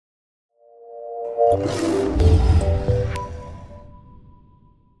All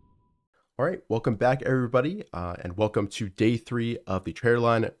right, welcome back, everybody, and welcome to day 3 of the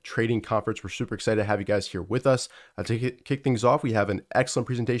Traderlion Trading Conference. We're super excited to have you guys here with us. To kick things off, we have an excellent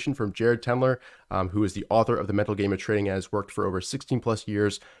presentation from Tendler, who is the author of The Mental Game of Trading and has worked for over 16 plus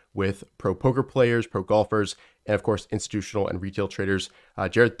years with pro poker players, pro golfers, and of course, institutional and retail traders.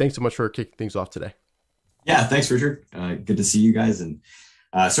 Jared, thanks so much for kicking things off today. Yeah, thanks, Richard. Good to see you guys, and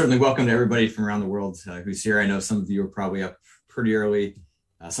certainly welcome to everybody from around the world who's here. I know some of you are probably up pretty early.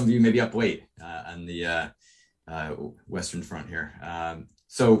 Some of you may be up late on the Western front here.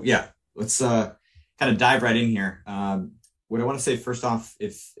 So yeah, let's kind of dive right in here. What I want to say first off,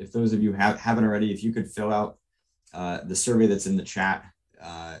 if those of you haven't already, if you could fill out the survey that's in the chat.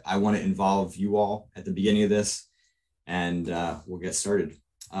 I want to involve you all at the beginning of this, and we'll get started.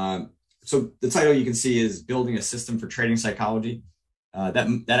 So the title you can see is Building a System for Trading Psychology.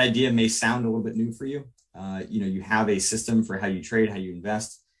 That idea may sound a little bit new for you. You have a system for how you trade, how you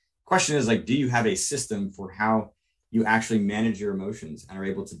invest. Question is, like, do you have a system for how you actually manage your emotions and are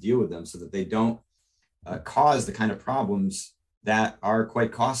able to deal with them so that they don't cause the kind of problems that are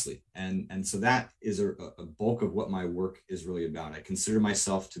quite costly? And so that is a bulk of what my work is really about. I consider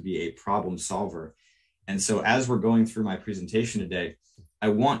myself to be a problem solver. And so as we're going through my presentation today, I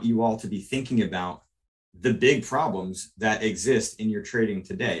want you all to be thinking about the big problems that exist in your trading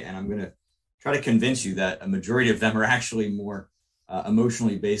today. And I'm going to try to convince you that a majority of them are actually more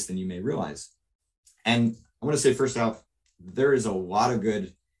emotionally based than you may realize. And I want to say first off, there is a lot of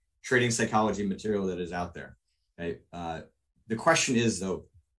good trading psychology material that is out there. Okay? The question is, though,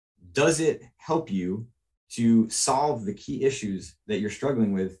 does it help you to solve the key issues that you're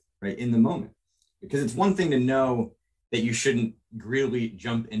struggling with right in the moment? Because it's one thing to know that you shouldn't greedily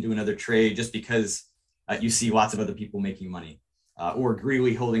jump into another trade just because you see lots of other people making money, or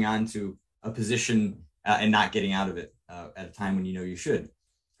greedily holding on to a position and not getting out of it at a time when you know you should.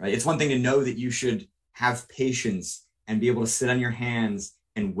 Right? It's one thing to know that you should have patience and be able to sit on your hands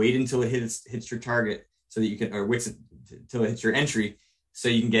and wait until it hits your target so that you can, or wait until it hits your entry so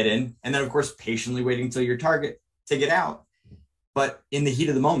you can get in, and then of course patiently waiting until your target to get out. But in the heat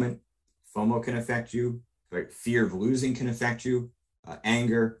of the moment, FOMO can affect you. Right? Fear of losing can affect you,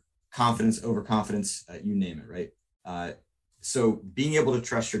 anger, confidence, overconfidence, you name it, right? So being able to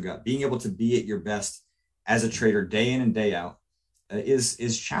trust your gut, being able to be at your best as a trader day in and day out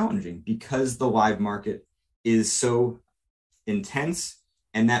is challenging because the live market is so intense,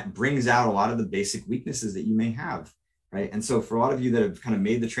 and that brings out a lot of the basic weaknesses that you may have, right? And so for a lot of you that have kind of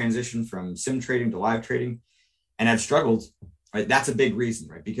made the transition from sim trading to live trading and have struggled, right, that's a big reason,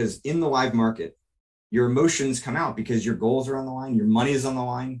 right? Because in the live market, your emotions come out because your goals are on the line, your money is on the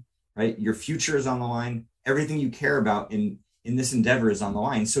line, right? Your future is on the line. Everything you care about in this endeavor is on the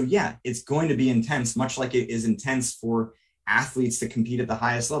line. So yeah, it's going to be intense, much like it is intense for athletes to compete at the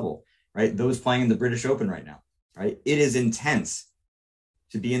highest level, right? Those playing in the British Open right now, right? It is intense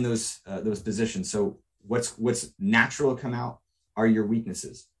to be in those positions. So what's natural to come out are your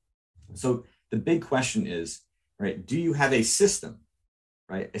weaknesses. So the big question is, right, do you have a system,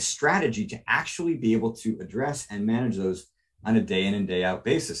 right, a strategy to actually be able to address and manage those on a day in and day out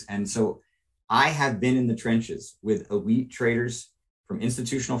basis? And so I have been in the trenches with elite traders from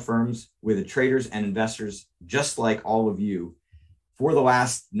institutional firms, with traders and investors just like all of you for the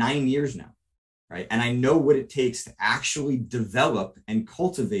last 9 years now, right? And I know what it takes to actually develop and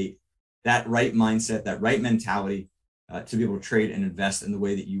cultivate that right mindset, that right mentality to be able to trade and invest in the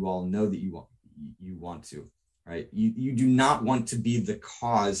way that you all know that you want to. Right? You do not want to be the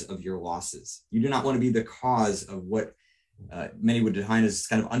cause of your losses. You do not want to be the cause of what many would define as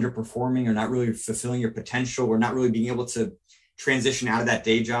kind of underperforming or not really fulfilling your potential, or not really being able to transition out of that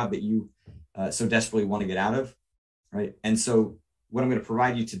day job that you so desperately want to get out of. Right? And so what I'm going to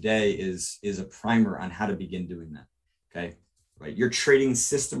provide you today is a primer on how to begin doing that. Okay? Right? Your trading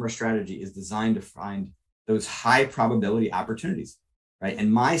system or strategy is designed to find those high probability opportunities. Right?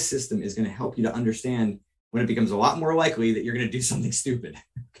 And my system is going to help you to understand when it becomes a lot more likely that you're going to do something stupid.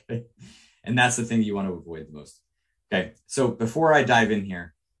 Okay. And that's the thing you want to avoid the most. Okay. So before I dive in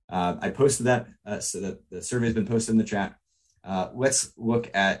here, I posted that so that the survey has been posted in the chat. Let's look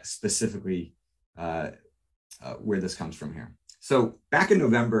at specifically where this comes from here. So back in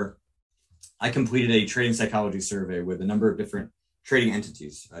November, I completed a trading psychology survey with a number of different trading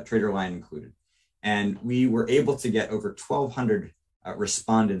entities, Traderlion included. And we were able to get over 1,200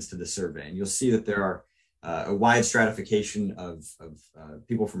 respondents to the survey. And you'll see that there are a wide stratification of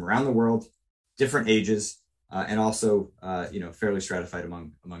people from around the world, different ages, and also fairly stratified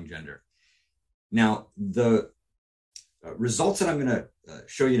among gender. Now, the results that I'm going to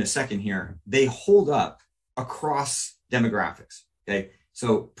show you in a second here, they hold up across demographics. Okay,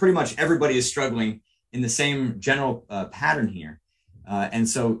 so pretty much everybody is struggling in the same general pattern here. And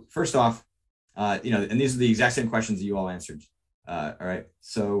so first off, and these are the exact same questions that you all answered. All right.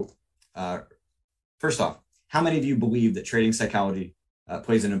 So first off, how many of you believe that trading psychology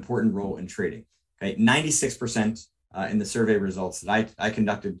plays an important role in trading? Okay, 96% in the survey results that I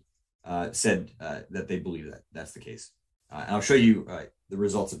conducted said that they believe that that's the case. And I'll show you the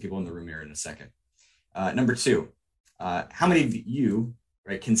results of people in the room here in a second. Number two, how many of you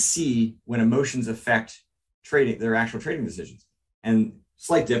can see when emotions affect their actual trading decisions? And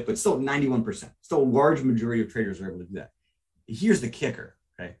slight dip, but still 91%. Still a large majority of traders are able to do that. Here's the kicker,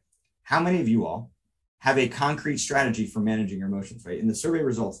 okay? How many of you all have a concrete strategy for managing your emotions, right? In the survey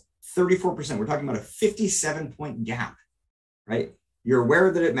results, 34%, we're talking about a 57-point gap, right? You're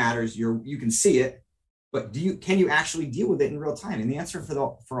aware that it matters, you can see it, but can you actually deal with it in real time? And the answer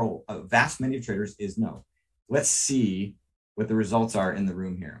for a vast many of traders is no. Let's see what the results are in the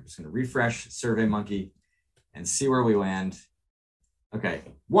room here. I'm just going to refresh SurveyMonkey and see where we land. Okay,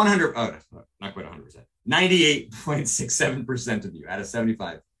 100, not quite 100%, 98.67% of you out of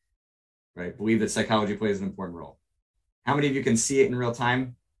 75, right, believe that psychology plays an important role. How many of you can see it in real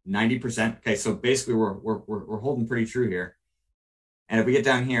time? 90%. Okay, so basically we're holding pretty true here. And if we get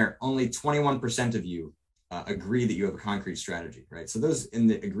down here, only 21% of you agree that you have a concrete strategy, right? So those in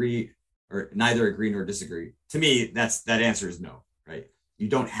the agree or neither agree nor disagree, to me, that answer is no, right? You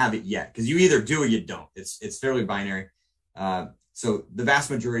don't have it yet because you either do or you don't. It's fairly binary. So the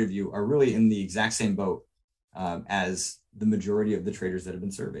vast majority of you are really in the exact same boat as the majority of the traders that have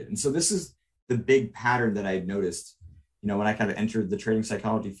been surveyed. And so this is the big pattern that I noticed, when I kind of entered the trading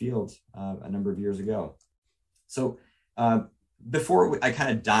psychology field a number of years ago. So before I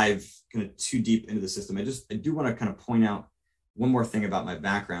kind of dive too deep into the system, I do want to kind of point out one more thing about my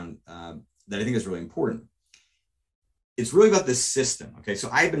background that I think is really important. It's really about this system. Okay, so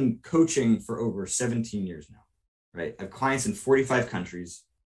I've been coaching for over 17 years now, right? I have clients in 45 countries.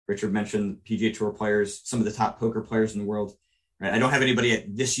 Richard mentioned PGA Tour players, some of the top poker players in the world, right? I don't have anybody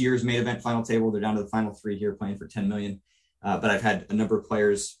at this year's main event final table. They're down to the final three here playing for 10 million. But I've had a number of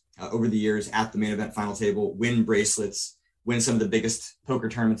players over the years at the main event final table win bracelets, win some of the biggest poker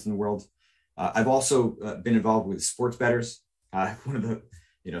tournaments in the world. I've also been involved with sports bettors. One of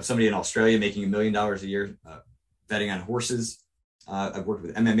the, somebody in Australia making $1 million a year betting on horses. I've worked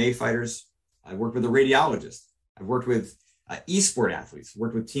with MMA fighters. I've worked with a radiologist. I've worked with esport athletes,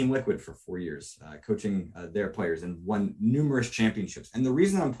 worked with Team Liquid for 4 years, coaching their players and won numerous championships. And the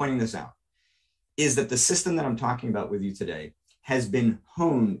reason I'm pointing this out is that the system that I'm talking about with you today has been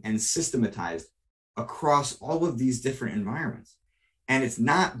honed and systematized across all of these different environments. And it's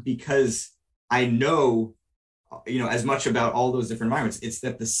not because I know, as much about all those different environments. It's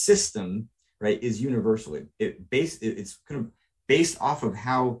that the system, right, is universal. It's kind of based off of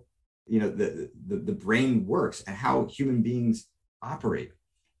how, the brain works and how human beings operate.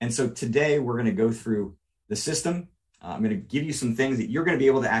 And so today we're going to go through the system. I'm going to give you some things that you're going to be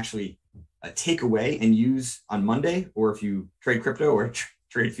able to actually take away and use on Monday, or if you trade crypto or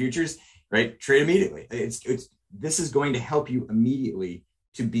trade futures, right, trade immediately. This is going to help you immediately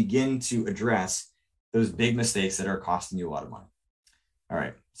to begin to address those big mistakes that are costing you a lot of money. All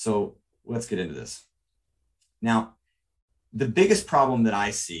right, so let's get into this. Now, the biggest problem that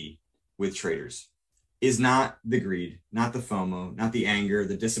I see with traders is not the greed, not the FOMO, not the anger,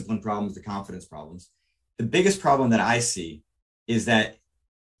 the discipline problems, the confidence problems. The biggest problem that I see is that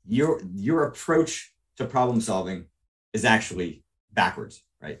your approach to problem solving is actually backwards,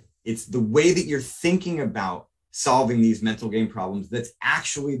 right? It's the way that you're thinking about solving these mental game problems that's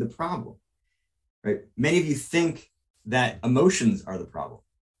actually the problem, right? Many of you think that emotions are the problem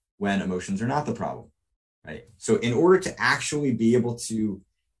when emotions are not the problem, right? So in order to actually be able to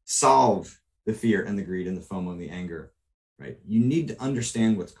solve the fear and the greed and the FOMO and the anger, right, you need to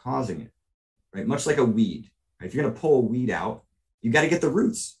understand what's causing it, right? Much like a weed, right? If you're going to pull a weed out, you got to get the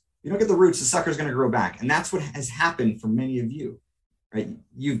roots. You don't get the roots, the sucker's going to grow back. And that's what has happened for many of you, right?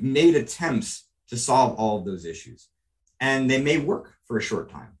 You've made attempts to solve all of those issues, and they may work for a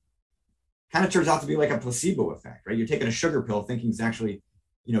short time. Kind of turns out to be like a placebo effect, right? You're taking a sugar pill thinking it's actually,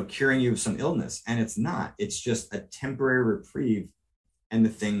 curing you of some illness, and it's not. It's just a temporary reprieve, and the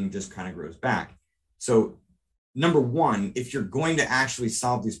thing just kind of grows back. So number one, if you're going to actually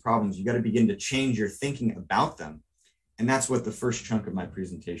solve these problems, you got to begin to change your thinking about them. And that's what the first chunk of my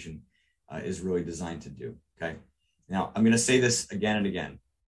presentation is really designed to do, okay? Now, I'm going to say this again and again,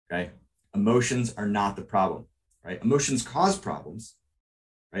 okay? Emotions are not the problem, right? Emotions cause problems,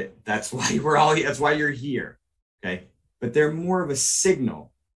 right? That's why that's why you're here, okay? but they're more of a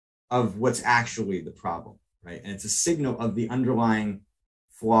signal of what's actually the problem, right? And it's a signal of the underlying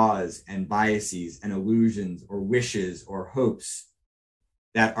flaws and biases and illusions or wishes or hopes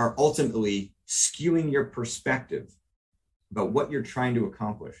that are ultimately skewing your perspective about what you're trying to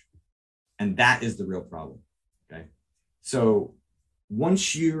accomplish. And that is the real problem, okay? So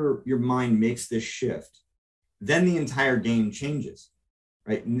once your mind makes this shift, then the entire game changes,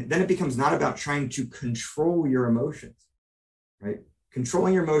 right? And then it becomes not about trying to control your emotions, right?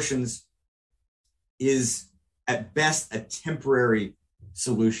 Controlling your emotions is at best a temporary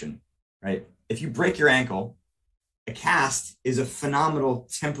solution, right? If you break your ankle, a cast is a phenomenal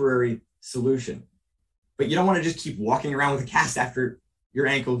temporary solution, but you don't want to just keep walking around with a cast after your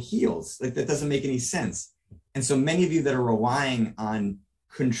ankle heals. Like, that doesn't make any sense. And so many of you that are relying on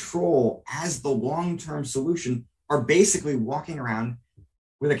control as the long-term solution are basically walking around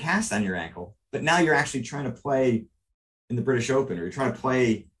with a cast on your ankle, but now you're actually trying to play in the British Open, or you're trying to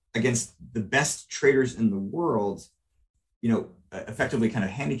play against the best traders in the world, effectively kind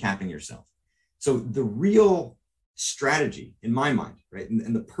of handicapping yourself. So the real strategy in my mind, right,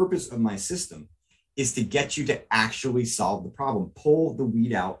 and the purpose of my system is to get you to actually solve the problem, pull the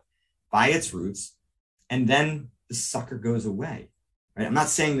weed out by its roots, and then the sucker goes away, right? I'm not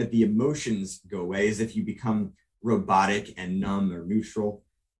saying that the emotions go away as if you become robotic and numb or neutral,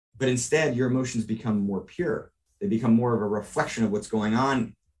 but instead your emotions become more pure. They become more of a reflection of what's going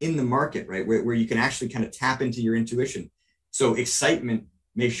on in the market, right? Where you can actually kind of tap into your intuition. So excitement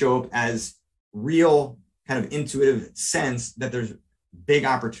may show up as real kind of intuitive sense that there's big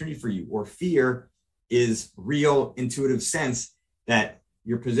opportunity for you, or fear is real intuitive sense that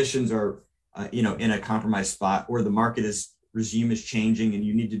your positions are, in a compromised spot, or the market regime is changing and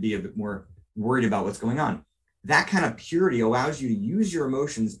you need to be a bit more worried about what's going on. That kind of purity allows you to use your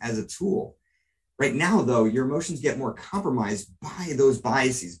emotions as a tool. Right now, though, your emotions get more compromised by those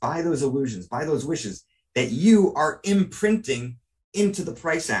biases, by those illusions, by those wishes that you are imprinting into the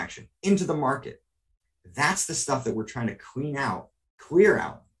price action, into the market. That's the stuff that we're trying to clear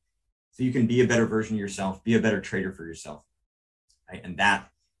out, so you can be a better version of yourself, be a better trader for yourself. Right? And that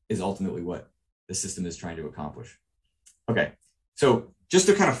is ultimately what the system is trying to accomplish. Okay, so just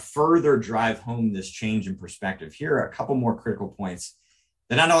to kind of further drive home this change in perspective, here are a couple more critical points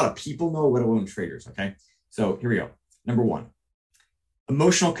that not a lot of people know, let alone traders, okay? So here we go. Number one,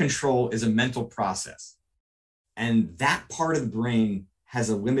 emotional control is a mental process, and that part of the brain has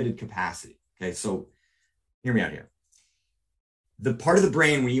a limited capacity, okay? So hear me out here. The part of the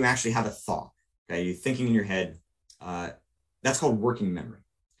brain when you actually have a thought, okay, you're thinking in your head, that's called working memory.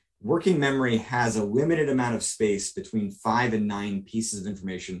 Working memory has a limited amount of space between 5 and 9 pieces of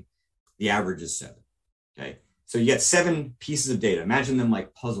information. The average is 7, okay? So you get 7 pieces of data. Imagine them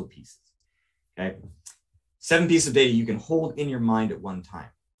like puzzle pieces, okay? 7 pieces of data you can hold in your mind at one time.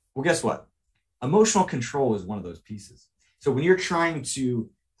 Well, guess what? Emotional control is one of those pieces. So when you're trying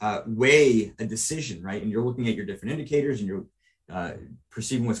to weigh a decision, right, and you're looking at your different indicators and you're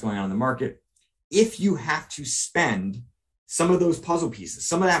perceiving what's going on in the market, if you have to spend some of those puzzle pieces,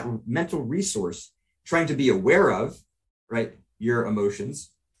 some of that mental resource trying to be aware of, right, your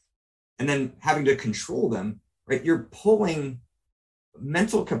emotions, and then having to control them, right, you're pulling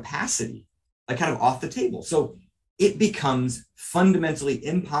mental capacity like kind of off the table. So it becomes fundamentally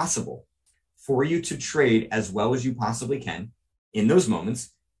impossible for you to trade as well as you possibly can in those moments,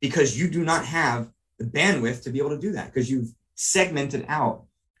 because you do not have the bandwidth to be able to do that, because you've segmented out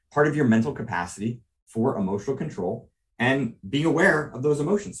part of your mental capacity for emotional control and being aware of those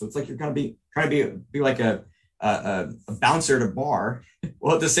emotions. So it's like you're going to be trying to be like a bouncer at a bar,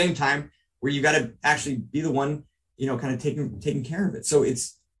 well, at the same time where you got to actually be the one, kind of taking care of it. So it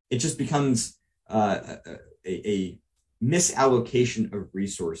just becomes a misallocation of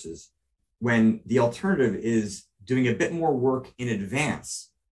resources, when the alternative is doing a bit more work in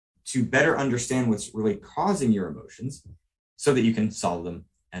advance to better understand what's really causing your emotions, so that you can solve them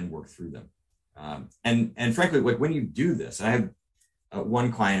and work through them. And frankly, like when you do this, I have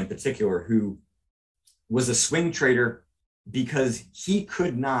one client in particular who was a swing trader because he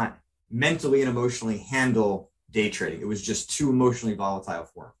could not mentally and emotionally handle day trading. It was just too emotionally volatile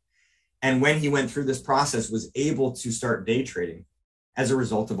for him. And when he went through this process, was able to start day trading as a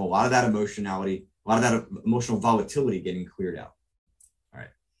result of a lot of that emotionality, a lot of that emotional volatility getting cleared out. All right.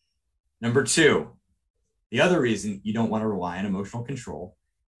 Number 2, the other reason you don't want to rely on emotional control,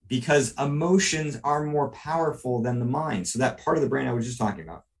 because emotions are more powerful than the mind. So that part of the brain I was just talking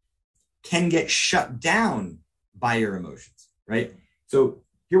about can get shut down by your emotions, right? So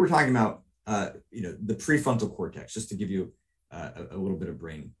here we're talking about, the prefrontal cortex, just to give you a little bit of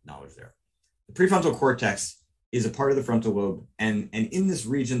brain knowledge there. The prefrontal cortex is a part of the frontal lobe. And in this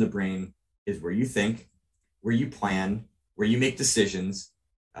region of the brain is where you think, where you plan, where you make decisions,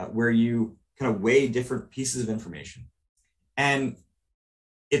 where you kind of weigh different pieces of information. And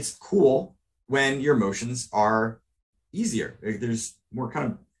it's cool when your emotions are easier. Like there's more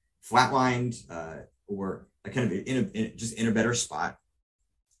kind of flatlined or kind of just in a better spot.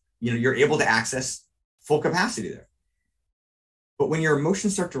 You're able to access full capacity there. But when your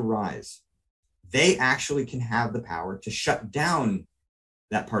emotions start to rise, they actually can have the power to shut down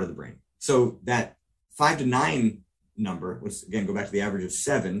that part of the brain. So that 5 to 9 number, let's again go back to the average of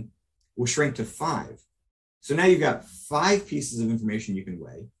 7, will shrink to 5. So now you've got 5 pieces of information you can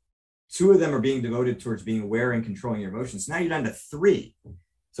weigh. 2 of them are being devoted towards being aware and controlling your emotions. Now you're down to 3.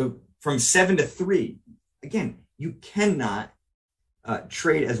 So from 7 to 3, again, you cannot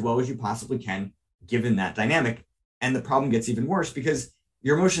trade as well as you possibly can given that dynamic. And the problem gets even worse because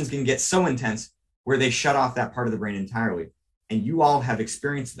your emotions can get so intense where they shut off that part of the brain entirely. And you all have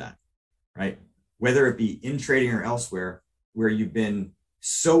experienced that, right? Whether it be in trading or elsewhere, where you've been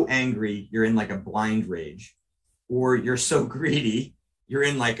so angry, you're in like a blind rage, or you're so greedy, you're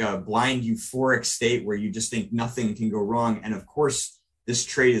in like a blind euphoric state where you just think nothing can go wrong. And of course, this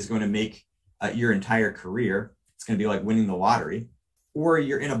trade is going to make your entire career. It's going to be like winning the lottery. Or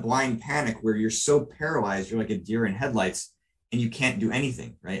you're in a blind panic where you're so paralyzed, you're like a deer in headlights and you can't do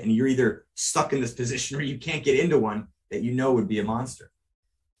anything, right? And you're either stuck in this position or you can't get into one that you know would be a monster.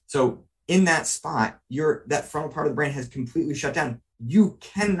 So in that spot, that frontal part of the brain has completely shut down. You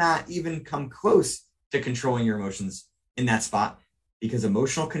cannot even come close to controlling your emotions in that spot because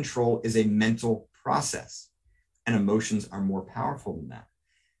emotional control is a mental process and emotions are more powerful than that.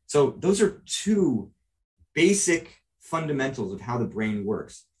 So those are 2 basic fundamentals of how the brain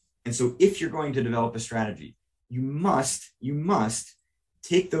works. And so if you're going to develop a strategy, you must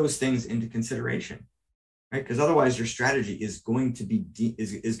take those things into consideration, right? Because otherwise your strategy is going to be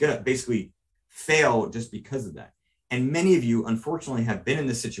is going to basically fail just because of that. And many of you, unfortunately, have been in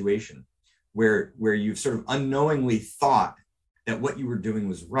this situation where you've sort of unknowingly thought that what you were doing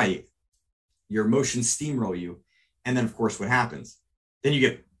was right. Your emotions steamroll you. And then, of course, what happens? Then you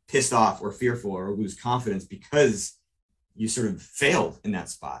get pissed off or fearful or lose confidence because you sort of failed in that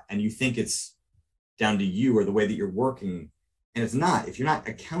spot and you think it's down to you or the way that you're working. And it's not. If you're not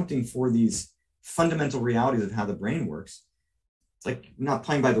accounting for these fundamental realities of how the brain works, it's like not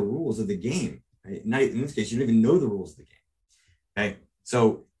playing by the rules of the game. Right? Not, in this case, you don't even know the rules of the game. Okay.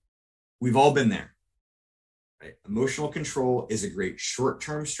 So we've all been there. Right? Emotional control is a great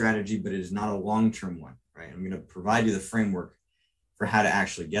short-term strategy, but it is not a long-term one. Right? I'm going to provide you the framework for how to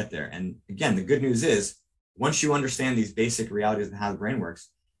actually get there. And again, the good news is once you understand these basic realities of how the brain works,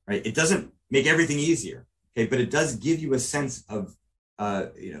 right, it doesn't make everything easier, okay, but it does give you a sense of,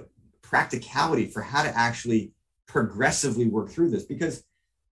 practicality for how to actually progressively work through this. Because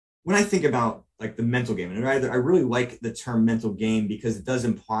when I think about like the mental game, and I really like the term mental game because it does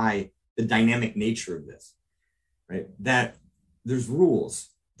imply the dynamic nature of this, right? That there's rules,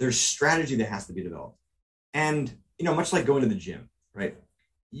 there's strategy that has to be developed. And, much like going to the gym, right?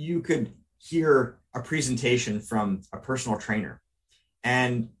 You could hear a presentation from a personal trainer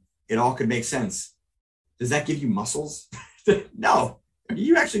and it all could make sense. Does that give you muscles? No,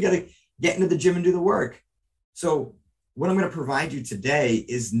 you actually got to get into the gym and do the work. So what I'm going to provide you today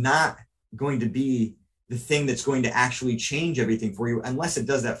is not going to be the thing that's going to actually change everything for you unless it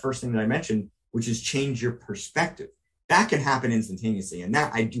does that first thing that I mentioned, which is change your perspective. That can happen instantaneously. And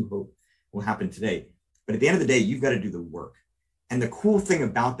that I do hope will happen today. But at the end of the day, you've got to do the work. And the cool thing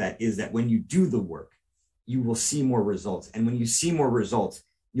about that is that when you do the work, you will see more results. And when you see more results,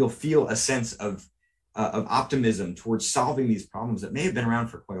 you'll feel a sense of optimism towards solving these problems that may have been around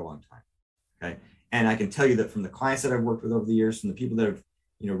for quite a long time. Okay. And I can tell you that from the clients that I've worked with over the years, from the people that have,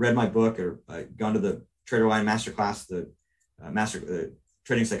 read my book or gone to the Traderlion masterclass, the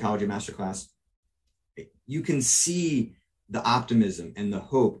trading psychology masterclass, you can see the optimism and the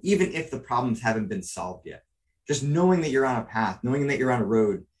hope, even if the problems haven't been solved yet. Just knowing that you're on a path, knowing that you're on a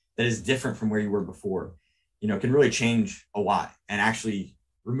road that is different from where you were before, can really change a lot and actually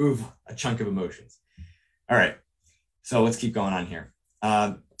remove a chunk of emotions. All right. So let's keep going on here.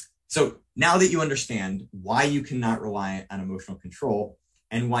 So now that you understand why you cannot rely on emotional control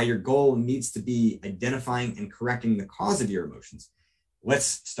and why your goal needs to be identifying and correcting the cause of your emotions, let's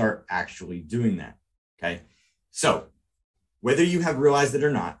start actually doing that. Okay. So whether you have realized it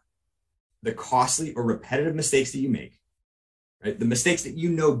or not, the costly or repetitive mistakes that you make, right? The mistakes that you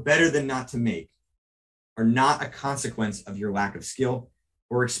know better than not to make are not a consequence of your lack of skill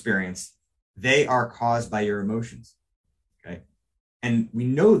or experience. They are caused by your emotions. Okay. And we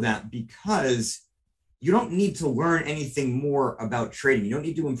know that because you don't need to learn anything more about trading. You don't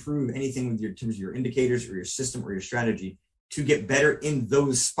need to improve anything with in terms of your indicators or your system or your strategy to get better in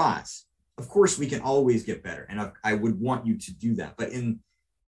those spots. Of course, we can always get better, and I would want you to do that. But in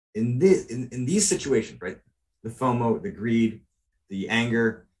these situations, right, the FOMO, the greed, the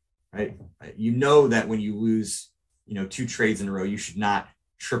anger, right, you know that when you lose, 2 trades in a row, you should not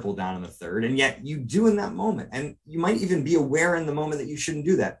triple down on the third, and yet you do in that moment. And you might even be aware in the moment that you shouldn't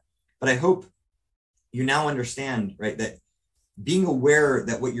do that. But I hope you now understand, right, that being aware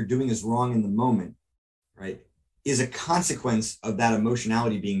that what you're doing is wrong in the moment, right, is a consequence of that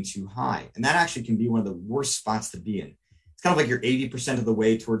emotionality being too high. And that actually can be one of the worst spots to be in. It's kind of like you're 80% of the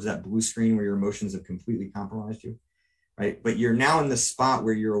way towards that blue screen where your emotions have completely compromised you, right? But you're now in the spot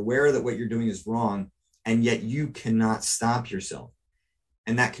where you're aware that what you're doing is wrong, and yet you cannot stop yourself.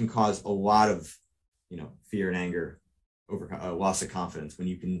 And that can cause a lot of, fear and anger, loss of confidence, when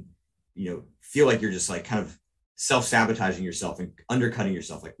you can, feel like you're just like kind of self-sabotaging yourself and undercutting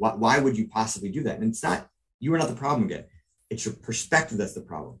yourself. Like, why would you possibly do that? And it's not, you are not the problem again. It's your perspective that's the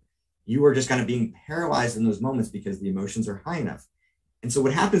problem. You are just kind of being paralyzed in those moments because the emotions are high enough. And so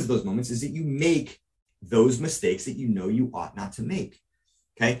what happens in those moments is that you make those mistakes that you ought not to make.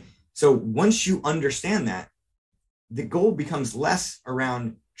 Okay. So once you understand that, the goal becomes less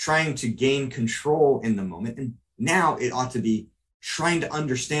around trying to gain control in the moment. And now it ought to be trying to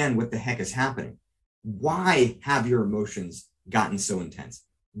understand what the heck is happening. Why have your emotions gotten so intense?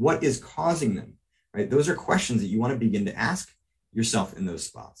 What is causing them? Right? Those are questions that you want to begin to ask yourself in those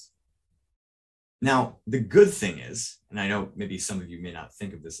spots. Now, the good thing is, and I know maybe some of you may not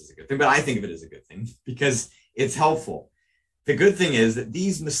think of this as a good thing, but I think of it as a good thing because it's helpful. The good thing is that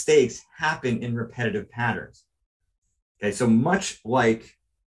these mistakes happen in repetitive patterns. Okay, so much like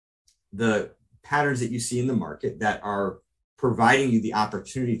the patterns that you see in the market that are providing you the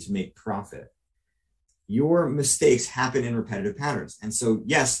opportunity to make profit, your mistakes happen in repetitive patterns. And so,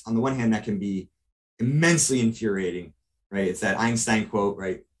 yes, on the one hand, that can be immensely infuriating, right? It's that Einstein quote,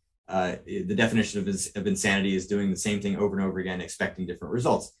 right? The definition of insanity is doing the same thing over and over again, expecting different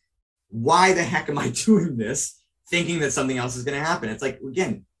results. Why the heck am I doing this, thinking that something else is going to happen? It's like,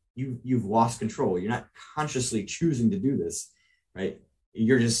 again, you've lost control. You're not consciously choosing to do this, right?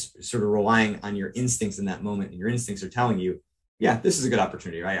 You're just sort of relying on your instincts in that moment, and your instincts are telling you, yeah, this is a good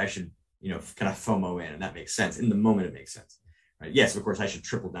opportunity, right? I should, kind of FOMO in, and that makes sense. In the moment, it makes sense, right? Yes, of course, I should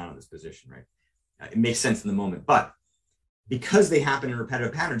triple down on this position, right? It makes sense in the moment, but because they happen in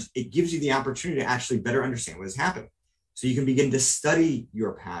repetitive patterns, it gives you the opportunity to actually better understand what is happening. So you can begin to study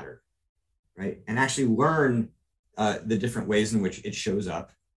your pattern, right? And actually learn the different ways in which it shows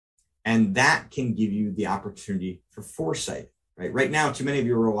up. And that can give you the opportunity for foresight, right? Right now, too many of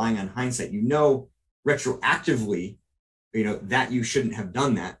you are relying on hindsight. Retroactively, that you shouldn't have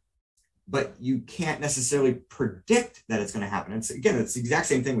done that, but you can't necessarily predict that it's going to happen. It's the exact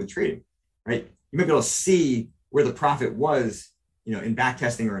same thing with trading, right? You might be able to see where the profit was, in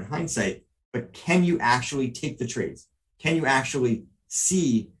backtesting or in hindsight, but can you actually take the trades? Can you actually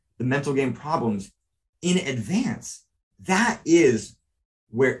see the mental game problems in advance? That is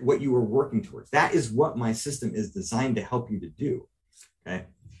what you are working towards. That is what my system is designed to help you to do. Okay.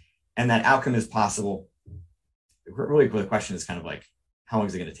 And that outcome is possible. Really, the question is kind of like, how long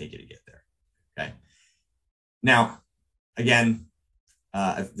is it going to take you to get there? Okay. Now, again,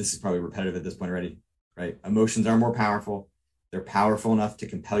 this is probably repetitive at this point already, right? Emotions are more powerful. They're powerful enough to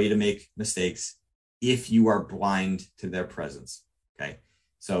compel you to make mistakes if you are blind to their presence. Okay.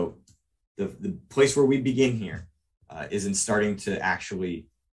 So the place where we begin here is in starting to actually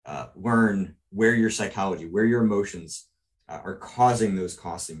learn where your psychology, where your emotions are causing those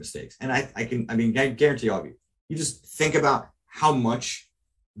costly mistakes. And I guarantee all of you, you just think about how much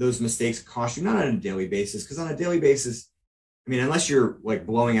those mistakes cost you, not on a daily basis, because on a daily basis, unless you're like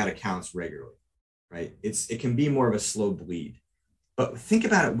blowing out accounts regularly, right? It can be more of a slow bleed. But think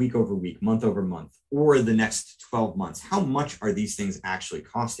about it week over week, month over month, or the next 12 months. How much are these things actually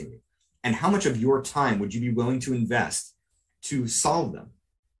costing you? And how much of your time would you be willing to invest to solve them?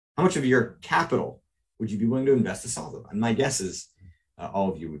 How much of your capital would you be willing to invest to solve them? And my guess is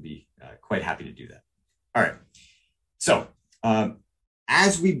all of you would be quite happy to do that. All right. So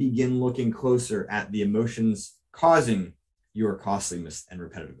as we begin looking closer at the emotions causing your costly and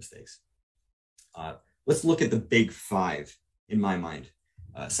repetitive mistakes, let's look at the big 5, in my mind,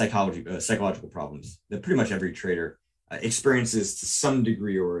 psychological problems that pretty much every trader experiences to some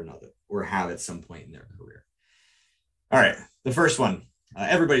degree or another, or have at some point in their career. All right, the first one,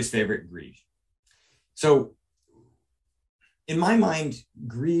 everybody's favorite, greed. So in my mind,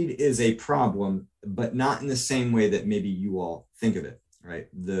 greed is a problem, but not in the same way that maybe you all think of it. right?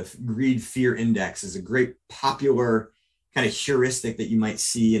 The greed fear index is a great popular kind of heuristic that you might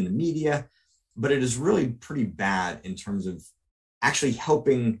see in the media, but it is really pretty bad in terms of actually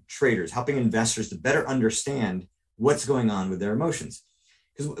helping traders, helping investors to better understand what's going on with their emotions.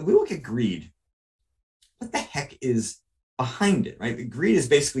 Because if we look at greed, what the heck is behind it, right? Greed is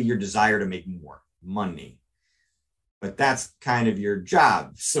basically your desire to make more money, but that's kind of your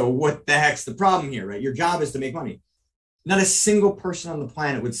job. So what the heck's the problem here, right? Your job is to make money. Not a single person on the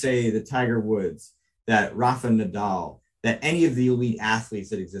planet would say that Tiger Woods, that Rafa Nadal, that any of the elite athletes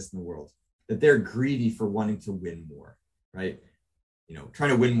that exist in the world, that they're greedy for wanting to win more, right? You know,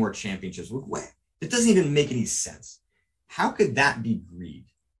 trying to win more championships. What? It doesn't even make any sense. How could that be greed?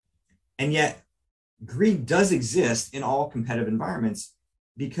 And yet, greed does exist in all competitive environments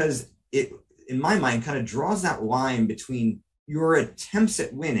because it, in my mind, kind of draws that line between your attempts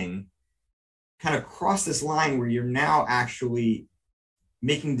at winning kind of cross this line where you're now actually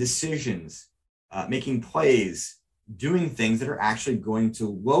making decisions, making plays, doing things that are actually going to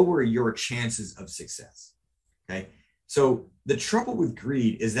lower your chances of success. Okay. So the trouble with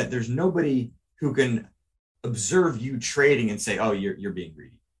greed is that there's nobody who can observe you trading and say, oh, you're being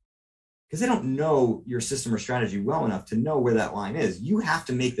greedy. Because they don't know your system or strategy well enough to know where that line is. You have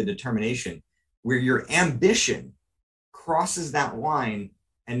to make the determination where your ambition crosses that line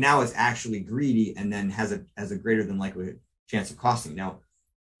and now it's actually greedy and then has a greater than likely chance of costing. Now,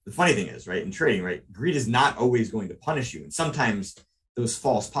 the funny thing is, right, in trading, right, greed is not always going to punish you. And sometimes those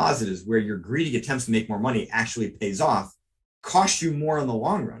false positives where your greedy attempts to make more money actually pays off, cost you more in the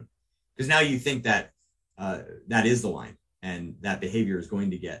long run. Because now you think that that is the line and that behavior is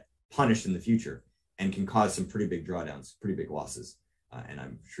going to get punished in the future and can cause some pretty big drawdowns, pretty big losses. And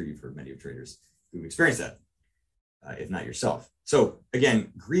I'm sure you've heard many of traders who've experienced that, if not yourself. So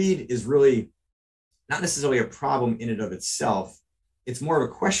again, greed is really not necessarily a problem in and of itself. It's more of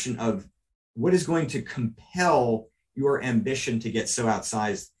a question of what is going to compel your ambition to get so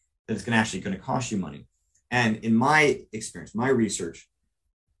outsized that it's actually going to cost you money. And in my experience, my research,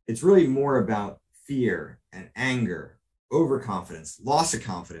 it's really more about fear and anger, overconfidence, loss of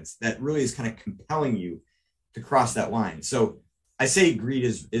confidence that really is kind of compelling you to cross that line. So I say greed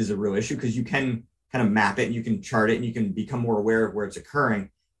is a real issue because you can kind of map it and you can chart it and you can become more aware of where it's occurring.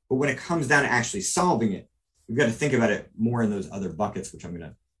 But when it comes down to actually solving it, we've got to think about it more in those other buckets, which I'm going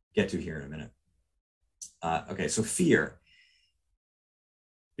to get to here in a minute. Okay, so fear.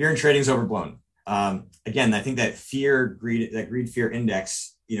 Fear in trading is overblown. Again, I think that greed fear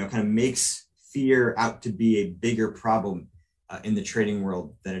index, kind of makes fear out to be a bigger problem in the trading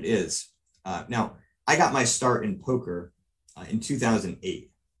world than it is. Now, I got my start in poker in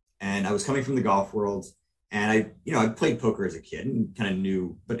 2008, and I was coming from the golf world, and I played poker as a kid and kind of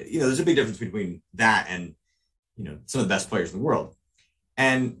knew, but there's a big difference between that and some of the best players in the world.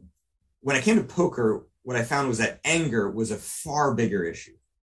 And when I came to poker, what I found was that anger was a far bigger issue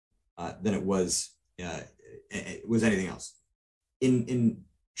than it was anything else. In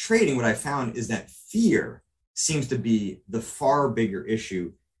trading, what I found is that fear seems to be the far bigger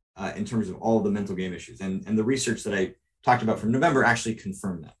issue in terms of all the mental game issues. And the research that I talked about from November actually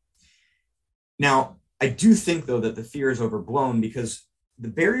confirmed that. Now, I do think, though, that the fear is overblown because the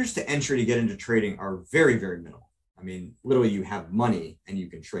barriers to entry to get into trading are very, very minimal. I mean, literally, you have money and you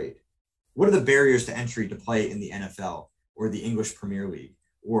can trade. What are the barriers to entry to play in the NFL or the English Premier League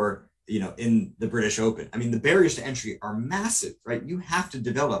or in the British Open? I mean, the barriers to entry are massive, right? You have to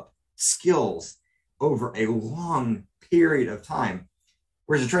develop skills over a long period of time.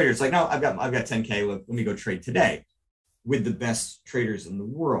 Whereas a trader, it's like, no, I've got 10K. Let me go trade today with the best traders in the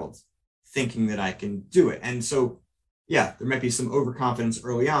world, thinking that I can do it. And so, yeah, there might be some overconfidence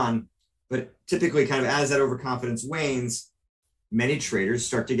early on, but typically kind of as that overconfidence wanes, many traders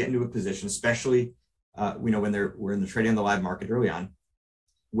start to get into a position, especially when we're in the trading on the live market early on,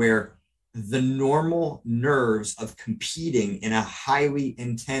 where the normal nerves of competing in a highly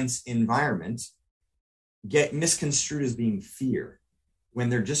intense environment get misconstrued as being fear, when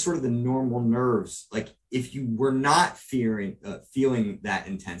they're just sort of the normal nerves. Like if you were not feeling that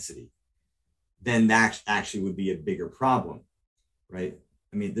intensity, then that actually would be a bigger problem, right?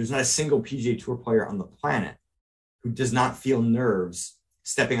 I mean, there's not a single PGA Tour player on the planet who does not feel nerves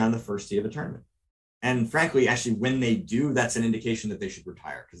stepping on the first tee of a tournament. And frankly, actually, when they do, that's an indication that they should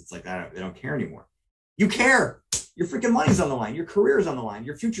retire because it's like they don't care anymore. You care. Your freaking money's on the line. Your career is on the line.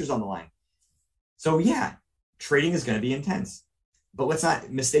 Your future's on the line. So yeah, trading is going to be intense. But let's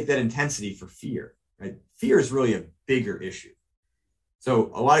not mistake that intensity for fear, right? Fear is really a bigger issue.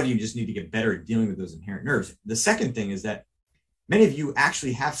 So a lot of you just need to get better at dealing with those inherent nerves. The second thing is that many of you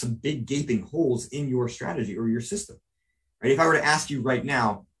actually have some big gaping holes in your strategy or your system. right? If I were to ask you right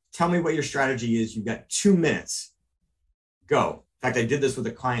now, tell me what your strategy is, you've got 2 minutes, go. In fact, I did this with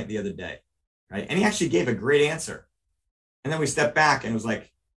a client the other day, right? And he actually gave a great answer. And then we stepped back and it was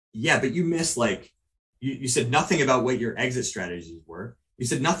like, yeah, but you missed like, you said nothing about what your exit strategies were. You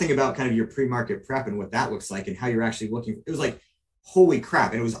said nothing about kind of your pre-market prep and what that looks like and how you're actually looking. It was like, holy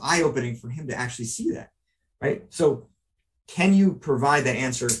crap. And it was eye-opening for him to actually see that, right? So can you provide that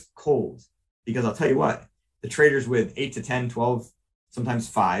answer cold? Because I'll tell you what, the traders with 8 to 10, 12, sometimes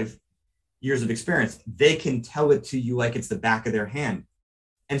 5 years of experience, they can tell it to you like it's the back of their hand.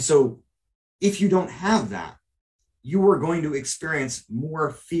 And so if you don't have that, you are going to experience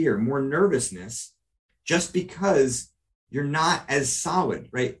more fear, more nervousness, just because you're not as solid,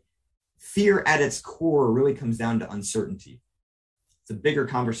 right? Fear at its core really comes down to uncertainty. It's a bigger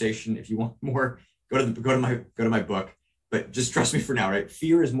conversation. If you want more, go to my book. But just trust me for now, right?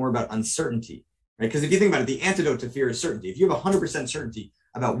 Fear is more about uncertainty, right? Because if you think about it, the antidote to fear is certainty. If you have 100% certainty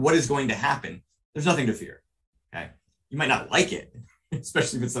about what is going to happen, there's nothing to fear. Okay, you might not like it,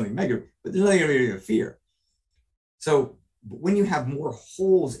 especially if it's something negative, but there's nothing to fear. So when you have more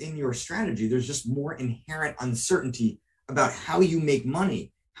holes in your strategy, there's just more inherent uncertainty about how you make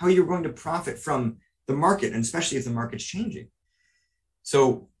money, how you're going to profit from the market, and especially if the market's changing.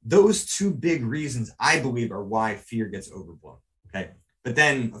 So those two big reasons, I believe, are why fear gets overblown. Okay. But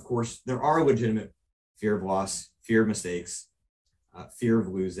then, of course, there are legitimate fear of loss, fear of mistakes, fear of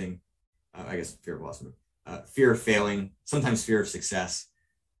losing, I guess fear of loss, fear of failing, sometimes fear of success.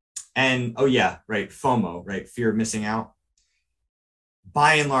 And, oh yeah, right, FOMO, right, fear of missing out.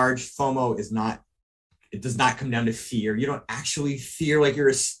 By and large, FOMO is not, it does not come down to fear. You don't actually fear like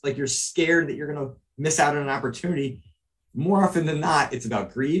you're scared that you're going to miss out on an opportunity. More often than not, it's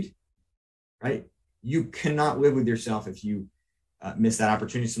about greed, right? You cannot live with yourself if you miss that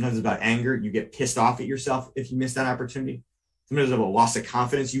opportunity. Sometimes it's about anger. You get pissed off at yourself if you miss that opportunity. Sometimes it's about a loss of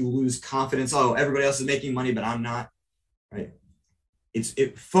confidence. You lose confidence. Oh, everybody else is making money, but I'm not, right?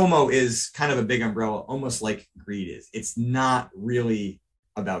 FOMO is kind of a big umbrella, almost like greed is. It's not really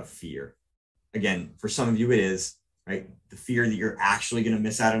about fear. Again, for some of you, it is, right? The fear that you're actually going to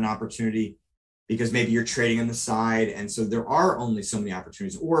miss out on an opportunity because maybe you're trading on the side. And so there are only so many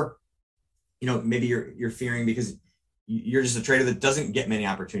opportunities, or, maybe you're fearing because you're just a trader that doesn't get many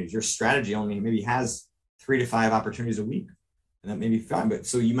opportunities. Your strategy only maybe has 3 to 5 opportunities a week, and that may be fine. But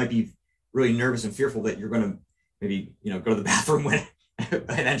so you might be really nervous and fearful that you're going to maybe, go to the bathroom when an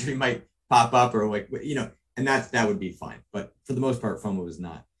entry might pop up, or and that would be fine. But for the most part, FOMO is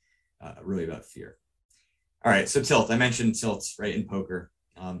not really about fear. All right. So tilt, I mentioned tilts, right, in poker,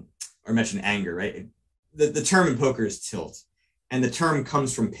 or mentioned anger, right? The term in poker is tilt. And the term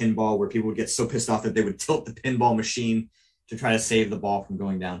comes from pinball, where people would get so pissed off that they would tilt the pinball machine to try to save the ball from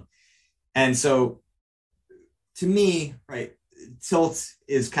going down. And so to me, right, tilt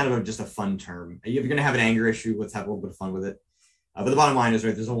is kind of just a fun term. If you're going to have an anger issue, let's have a little bit of fun with it. But the bottom line is,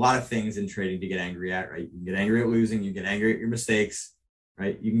 right, there's a lot of things in trading to get angry at, right? You can get angry at losing, you get angry at your mistakes,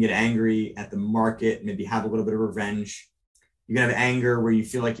 right? You can get angry at the market, maybe have a little bit of revenge. You can have anger where you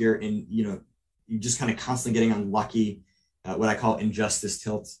feel like you're in, you're just kind of constantly getting unlucky, what I call injustice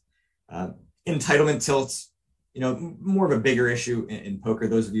tilts. Entitlement tilts, more of a bigger issue in poker.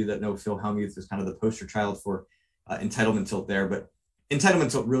 Those of you that know Phil Hellmuth is kind of the poster child for entitlement tilt there, but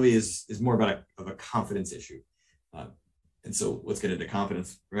entitlement tilt really is more about a confidence issue. And so let's get into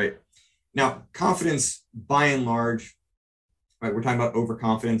confidence, right? Now, confidence, by and large, right, we're talking about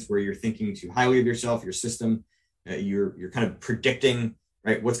overconfidence, where you're thinking too highly of yourself, your system, you're kind of predicting,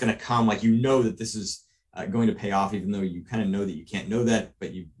 right, what's going to come. Like, that this is going to pay off, even though you kind of know that you can't know that,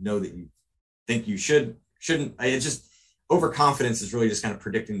 but you know that you think you shouldn't. It's just overconfidence is really just kind of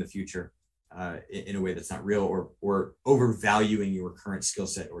predicting the future in a way that's not real, or overvaluing your current skill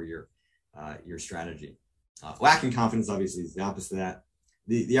set or your strategy. Lacking confidence, obviously, is the opposite of that.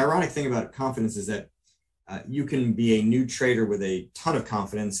 The ironic thing about confidence is that you can be a new trader with a ton of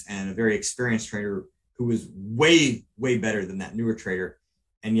confidence and a very experienced trader who is way, way better than that newer trader,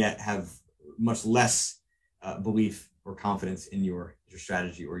 and yet have much less belief or confidence in your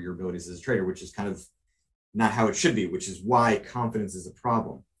strategy or your abilities as a trader, which is kind of not how it should be, which is why confidence is a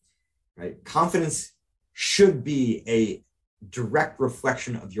problem, right? Confidence should be a direct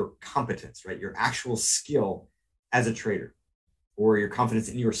reflection of your competence, right? Your actual skill as a trader, or your confidence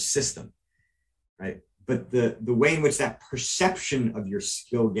in your system, right? But the way in which that perception of your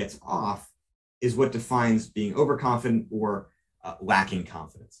skill gets off is what defines being overconfident or lacking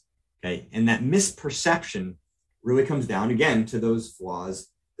confidence, okay? And that misperception really comes down, again, to those flaws,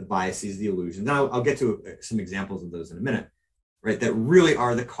 the biases, the illusions. And I'll get to some examples of those in a minute, right? That really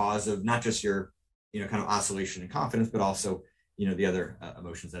are the cause of not just your kind of oscillation and confidence, but also, the other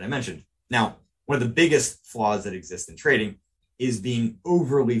emotions that I mentioned. Now, one of the biggest flaws that exist in trading is being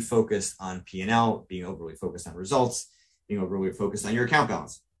overly focused on P&L, being overly focused on results, being overly focused on your account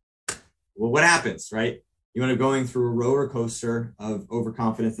balance. Well, what happens, right? You end up going through a roller coaster of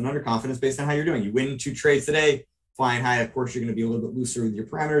overconfidence and underconfidence based on how you're doing. You win 2 trades today, flying high. Of course, you're going to be a little bit looser with your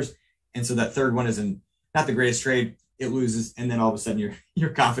parameters. And so that third one is not the greatest trade. It loses. And then all of a sudden your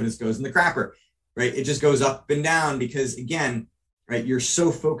confidence goes in the crapper, right? It just goes up and down because, again, right, you're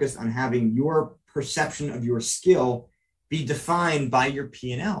so focused on having your perception of your skill be defined by your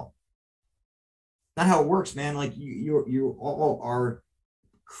P&L. Not how it works, man. Like you all are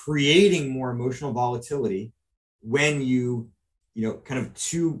creating more emotional volatility when you kind of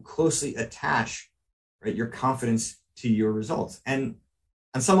too closely attach, right, your confidence to your results. And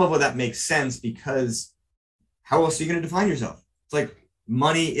on some level that makes sense because how else are you going to define yourself? It's like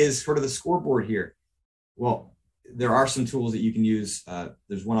money is sort of the scoreboard here. Well, there are some tools that you can use.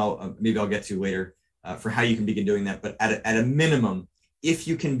 There's one maybe I'll get to later for how you can begin doing that. But at a minimum, if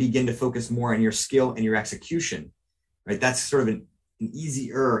you can begin to focus more on your skill and your execution, right, that's sort of an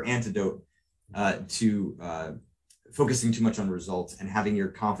easier antidote to focusing too much on results and having your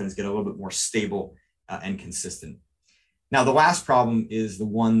confidence get a little bit more stable and consistent. Now, the last problem is the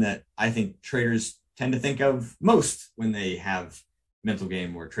one that I think traders tend to think of most when they have mental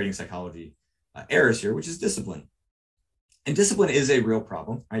game or trading psychology errors here, which is discipline. And discipline is a real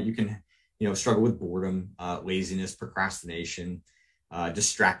problem, right? You can, struggle with boredom, laziness, procrastination,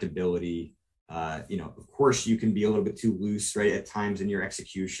 distractibility. Of course, you can be a little bit too loose, right, at times in your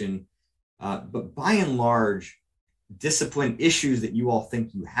execution. But by and large, discipline issues that you all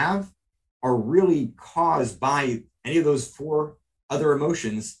think you have are really caused by any of those 4 other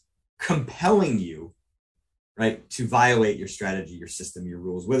emotions compelling you, right, to violate your strategy, your system, your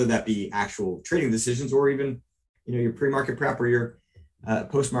rules, whether that be actual trading decisions or even, your pre-market prep or your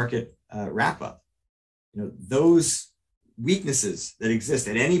post-market wrap up. Those weaknesses that exist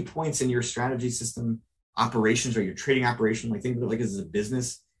at any points in your strategy system operations or your trading operation, like think of it like as a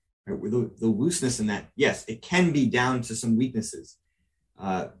business, right? The looseness in that, yes, it can be down to some weaknesses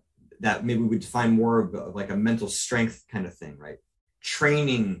that maybe we define more of like a mental strength kind of thing, right?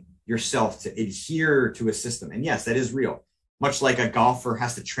 Training yourself to adhere to a system. And yes, that is real. Much like a golfer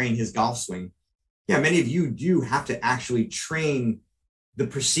has to train his golf swing. Yeah, many of you do have to actually train the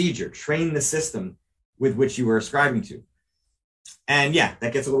procedure, train the system with which you are ascribing to. And yeah,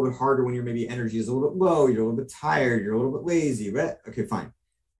 that gets a little bit harder when your maybe energy is a little bit low, you're a little bit tired, you're a little bit lazy, right? Okay, fine.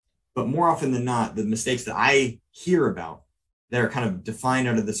 But more often than not, the mistakes that I hear about that are kind of defined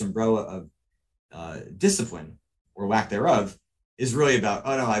under this umbrella of discipline or lack thereof is really about,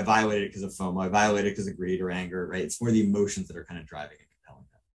 oh no, I violated it because of FOMO, I violated it because of greed or anger, right? It's more the emotions that are kind of driving and compelling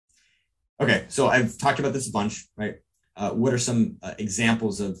that. Okay, so I've talked about this a bunch, right? What are some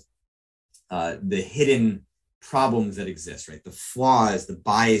examples of the hidden problems that exist, right? The flaws, the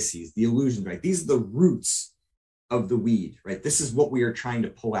biases, the illusions, right? These are the roots of the weed, right? This is what we are trying to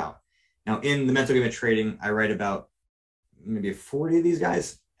pull out. Now, in the mental game of trading, I write about maybe 40 of these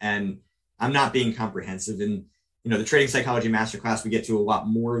guys, and I'm not being comprehensive. In the trading psychology masterclass, we get to a lot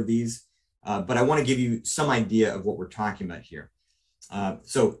more of these, but I want to give you some idea of what we're talking about here.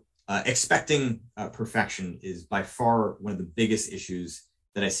 Expecting perfection is by far one of the biggest issues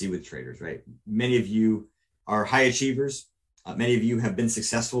that I see with traders, right? Many of you are high achievers. Many of you have been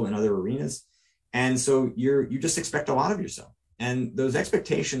successful in other arenas. And so you just expect a lot of yourself. And those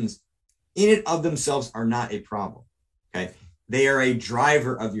expectations in and of themselves are not a problem, okay? They are a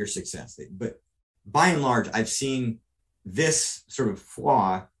driver of your success. But by and large, I've seen this sort of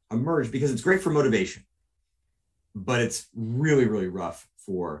flaw emerge because it's great for motivation, but it's really, really rough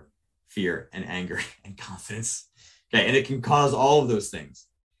for fear and anger and confidence. Okay. And it can cause all of those things.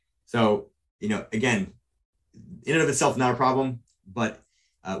 So, again, in and of itself, not a problem, but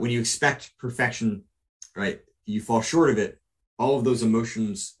when you expect perfection, right, you fall short of it, all of those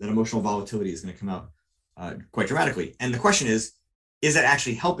emotions, that emotional volatility is going to come out quite dramatically. And the question is that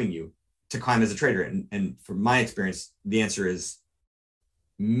actually helping you to climb as a trader? And from my experience, the answer is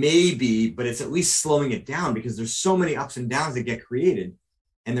maybe, but it's at least slowing it down because there's so many ups and downs that get created.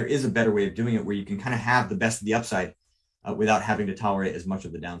 And there is a better way of doing it where you can kind of have the best of the upside without having to tolerate as much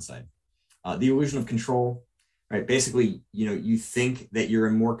of the downside. The illusion of control, right? Basically, you think that you're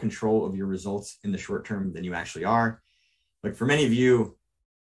in more control of your results in the short term than you actually are. Like for many of you,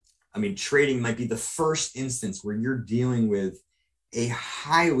 trading might be the first instance where you're dealing with a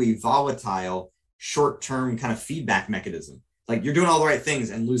highly volatile short-term kind of feedback mechanism. Like you're doing all the right things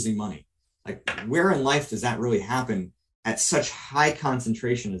and losing money. Like where in life does that really happen at such high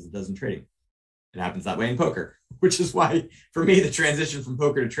concentration as it does in trading? It happens that way in poker, which is why for me, the transition from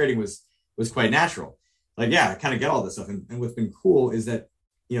poker to trading was quite natural. Like, yeah, I kind of get all this stuff. And what's been cool is that,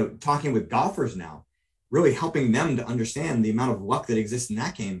 talking with golfers now, really helping them to understand the amount of luck that exists in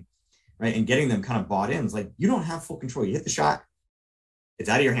that game, right? And getting them kind of bought in. It's like, you don't have full control. You hit the shot, it's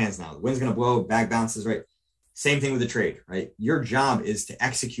out of your hands now. The wind's going to blow, bag bounces, right? Same thing with the trade, right? Your job is to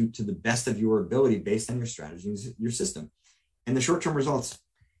execute to the best of your ability based on your strategies, your system. And the short-term results,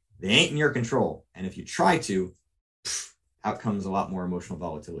 they ain't in your control. And if you try to, out comes a lot more emotional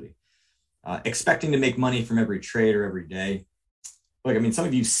volatility. Expecting to make money from every trade or every day. Like, I mean, some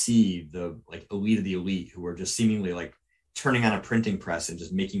of you see the like elite of the elite who are just seemingly like turning on a printing press and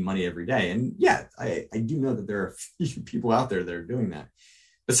just making money every day. And yeah, I do know that there are a few people out there that are doing that.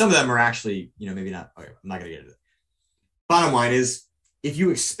 But some of them are actually, maybe not. Okay, I'm not going to get into it. Bottom line is, if you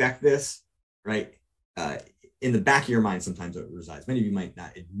expect this, right, in the back of your mind, sometimes it resides. Many of you might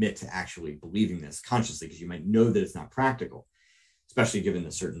not admit to actually believing this consciously because you might know that it's not practical, especially given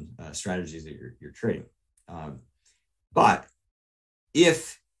the certain strategies that you're trading. But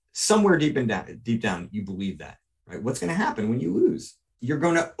if somewhere deep down you believe that, right, what's going to happen when you lose? You're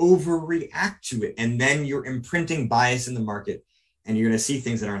going to overreact to it, and then you're imprinting bias in the market, and you're going to see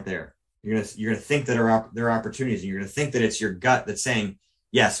things that aren't there. You're going to think that there are opportunities, and you're going to think that it's your gut that's saying,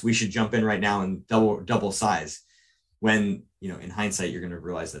 yes, we should jump in right now and double size. When, in hindsight, you're going to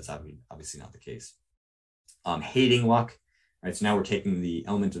realize that's obviously not the case. Hating luck, right? So now we're taking the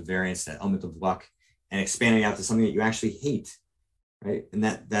element of variance, that element of luck, and expanding out to something that you actually hate, right? And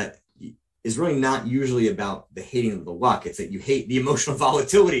that is really not usually about the hating of the luck. It's that you hate the emotional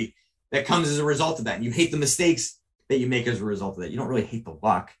volatility that comes as a result of that. And you hate the mistakes that you make as a result of that. You don't really hate the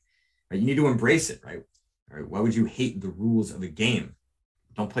luck, right? You need to embrace it, right? All right. Why would you hate the rules of a game?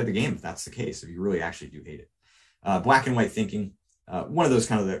 Don't play the game if that's the case, if you really actually do hate it. Black and white thinking, one of those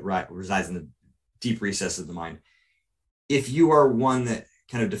kind of that resides in the deep recesses of the mind. If you are one that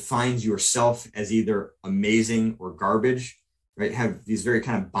kind of defines yourself as either amazing or garbage, right? Have these very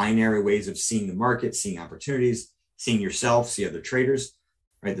kind of binary ways of seeing the market, seeing opportunities, seeing yourself, see other traders,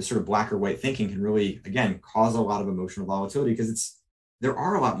 right? This sort of black or white thinking can really, again, cause a lot of emotional volatility because there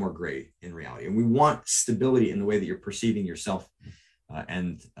are a lot more gray in reality. And we want stability in the way that you're perceiving yourself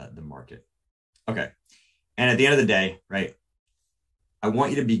and the market. Okay. And at the end of the day, right, I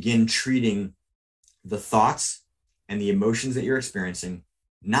want you to begin treating the thoughts and the emotions that you're experiencing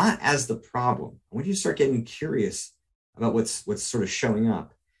not as the problem. I want you to start getting curious about what's sort of showing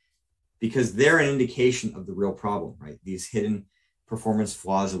up, because they're an indication of the real problem, right? These hidden performance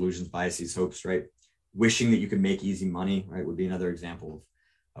flaws, illusions, biases, hopes, right? Wishing that you could make easy money, right, would be another example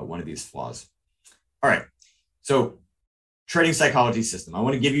of one of these flaws. All right. So trading psychology system. I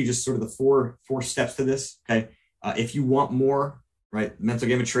want to give you just sort of the four steps to this. Okay. If you want more, right, mental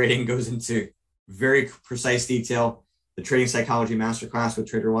game of trading goes into very precise detail. The trading psychology masterclass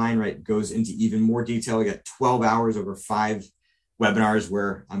with Traderlion, right, goes into even more detail. We got 12 hours over 5 webinars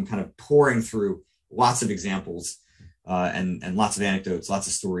where I'm kind of pouring through lots of examples and lots of anecdotes, lots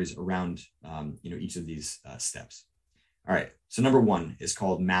of stories around each of these steps. All right. So number 1 is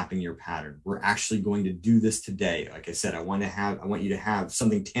called mapping your pattern. We're actually going to do this today. Like I said, I want you to have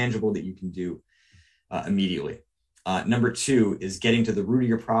something tangible that you can do immediately. Number 2 is getting to the root of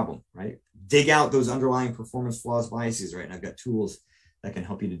your problem, right? Dig out those underlying performance flaws, biases, right? And I've got tools that can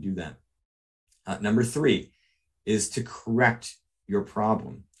help you to do that. Number 3 is to correct your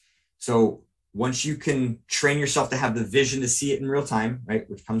problem. So once you can train yourself to have the vision to see it in real time, right,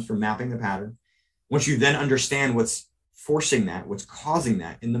 which comes from mapping the pattern, once you then understand what's forcing that, what's causing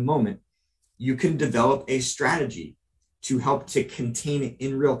that in the moment, you can develop a strategy to help to contain it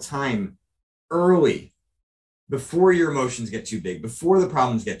in real time early, before your emotions get too big, before the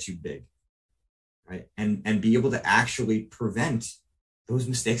problems get too big, right? And be able to actually prevent those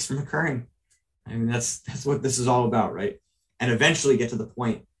mistakes from occurring. I mean, that's what this is all about, right? And eventually get to the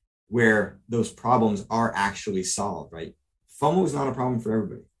point where those problems are actually solved, right? FOMO is not a problem for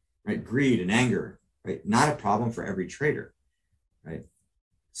everybody, right? Greed and anger, right? Not a problem for every trader, right?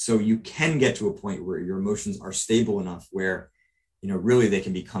 So you can get to a point where your emotions are stable enough where, really they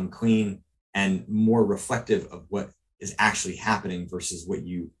can become clean and more reflective of what is actually happening versus what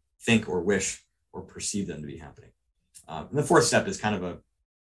you think or wish or perceive them to be happening. And the 4th step is kind of a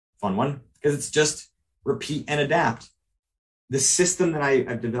fun one because it's just repeat and adapt. The system that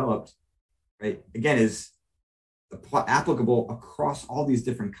I've developed, right, again, is applicable across all these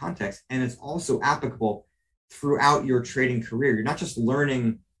different contexts. And it's also applicable throughout your trading career. You're not just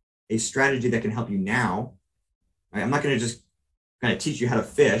learning a strategy that can help you now, right? I'm not going to just kind of teach you how to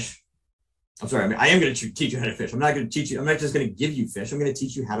fish. I'm sorry. I am going to teach you how to fish. I'm not just going to give you fish. I'm going to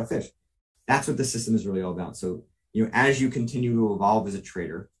teach you how to fish. That's what the system is really all about. So, as you continue to evolve as a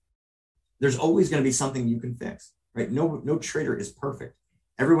trader, there's always going to be something you can fix, right? No trader is perfect.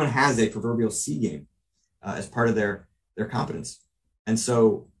 Everyone has a proverbial C game as part of their competence. And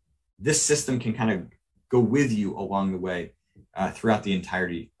so this system can kind of go with you along the way throughout the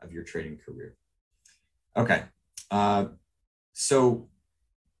entirety of your trading career. Okay. So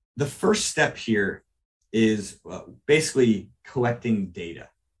the first step here is basically collecting data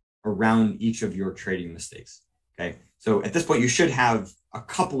around each of your trading mistakes. Okay. So at this point, you should have a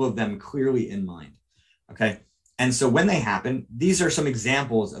couple of them clearly in mind. Okay. And so when they happen, these are some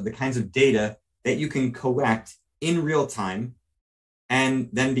examples of the kinds of data that you can collect in real time and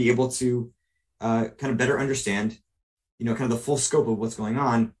then be able to kind of better understand, kind of the full scope of what's going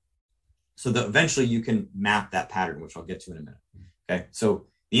on so that eventually you can map that pattern, which I'll get to in a minute. Okay. So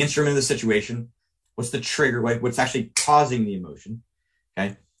the instrument of the situation, what's the trigger, right? What's actually causing the emotion.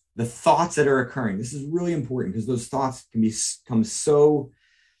 Okay. The thoughts that are occurring. This is really important because those thoughts can become so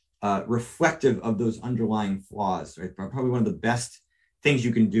reflective of those underlying flaws, right? Probably one of the best things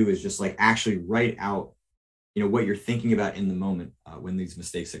you can do is just like actually write out, what you're thinking about in the moment when these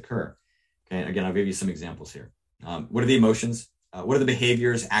mistakes occur. Okay. Again, I'll give you some examples here. What are the emotions? What are the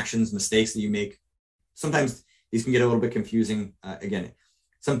behaviors, actions, mistakes that you make? Sometimes these can get a little bit confusing. Again,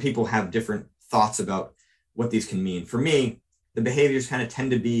 some people have different thoughts about what these can mean. For me, the behaviors kind of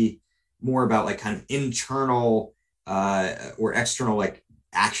tend to be more about like kind of internal or external like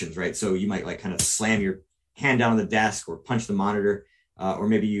actions, right? So you might like kind of slam your hand down on the desk or punch the monitor, or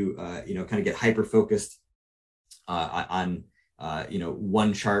maybe you kind of get hyper focused on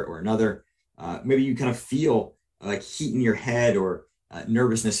one chart or another. Maybe you kind of feel like heat in your head or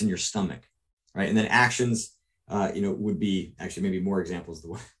nervousness in your stomach, right? And then actions, would be actually maybe more examples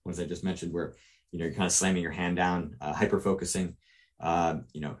of the ones I just mentioned, where you're kind of slamming your hand down, hyper focusing, and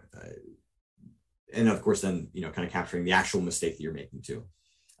of course then kind of capturing the actual mistake that you're making too.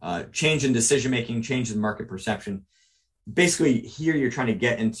 Change in decision making, change in market perception. Basically, here you're trying to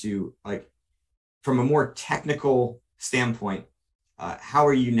get into like from a more technical standpoint. How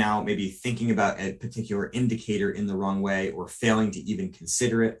are you now maybe thinking about a particular indicator in the wrong way or failing to even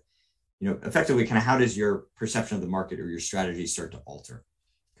consider it? Effectively, kind of how does your perception of the market or your strategy start to alter?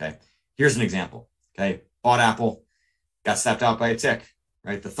 Okay, here's an example. Okay, bought Apple, got stepped out by a tick,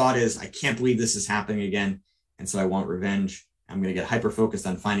 right? The thought is, I can't believe this is happening again. And so I want revenge. I'm going to get hyper-focused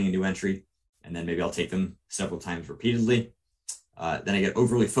on finding a new entry. And then maybe I'll take them several times repeatedly. Then I get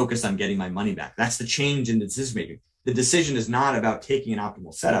overly focused on getting my money back. That's the change in decision-making. The decision is not about taking an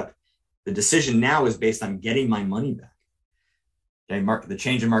optimal setup. The decision now is based on getting my money back. Okay, the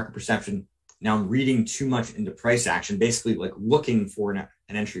change in market perception. Now I'm reading too much into price action, basically like looking for an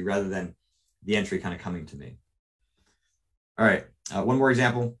entry rather than the entry kind of coming to me. All right, one more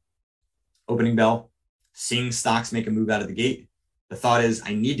example. Opening bell, seeing stocks make a move out of the gate. The thought is,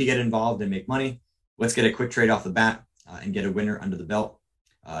 I need to get involved and make money. Let's get a quick trade off the bat and get a winner under the belt.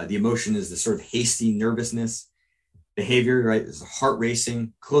 The emotion is the sort of hasty nervousness. Behavior, right, is heart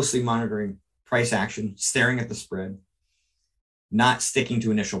racing, closely monitoring price action, staring at the spread, not sticking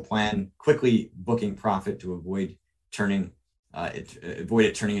to initial plan, quickly booking profit to avoid it turning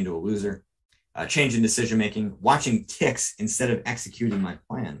into a loser. Change in decision making, watching ticks instead of executing my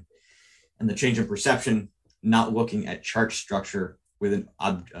plan, and the change in perception, not looking at chart structure with an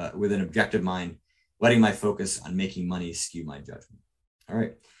objective mind, letting my focus on making money skew my judgment. All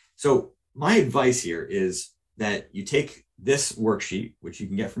right. So my advice here is that you take this worksheet, which you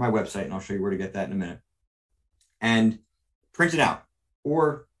can get from my website, and I'll show you where to get that in a minute, and print it out.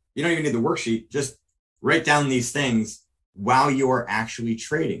 Or you don't even need the worksheet, just write down these things while you're actually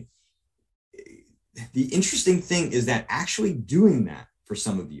trading. The interesting thing is that actually doing that for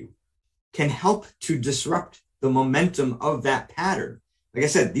some of you can help to disrupt the momentum of that pattern. Like I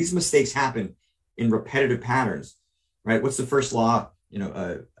said, these mistakes happen in repetitive patterns, right? What's the first law?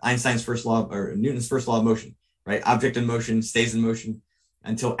 Einstein's first law or Newton's first law of motion, right? Object in motion stays in motion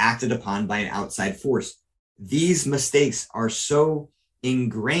until acted upon by an outside force. These mistakes are so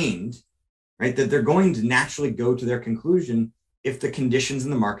ingrained, right, that they're going to naturally go to their conclusion if the conditions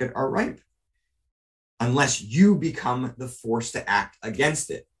in the market are ripe, unless you become the force to act against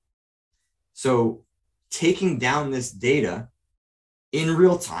it. So taking down this data in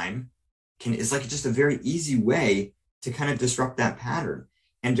real time is like just a very easy way to kind of disrupt that pattern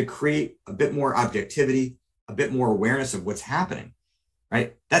and to create a bit more objectivity, a bit more awareness of what's happening,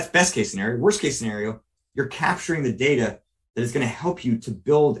 right? That's best case scenario. Worst case scenario, you're capturing the data that is going to help you to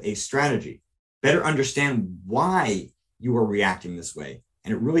build a strategy, better understand why you are reacting this way.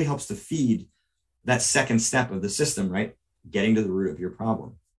 And it really helps to feed that second step of the system, right? Getting to the root of your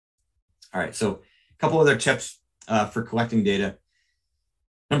problem. All right, so a couple other tips for collecting data.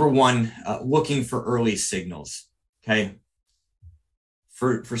 Number one, looking for early signals. Okay,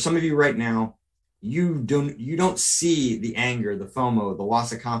 for some of you right now, you don't see the anger, the FOMO, the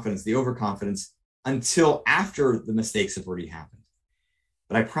loss of confidence, the overconfidence until after the mistakes have already happened.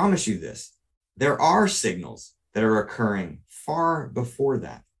 But I promise you this, there are signals that are occurring far before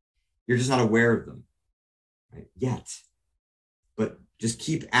that. You're just not aware of them, right, yet. But just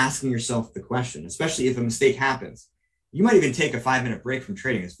keep asking yourself the question, especially if a mistake happens. You might even take a 5-minute break from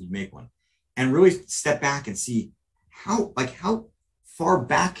trading if you make one, and really step back and see how far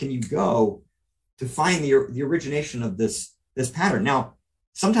back can you go to find the origination of this pattern. Now,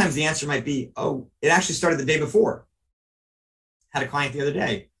 sometimes the answer might be, oh, it actually started the day before. Had a client the other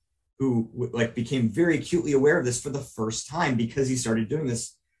day who became very acutely aware of this for the first time because he started doing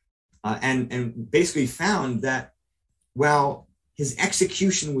this, and basically found that while his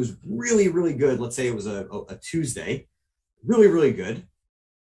execution was really, really good, let's say it was a Tuesday, really, really good,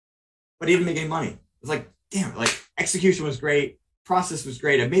 but he didn't make any money. It was like, damn, execution was great, process was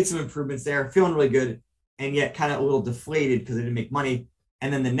great, I made some improvements there, feeling really good, and yet kind of a little deflated because I didn't make money.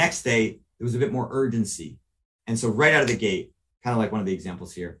 And then the next day, there was a bit more urgency. And so right out of the gate, kind of like one of the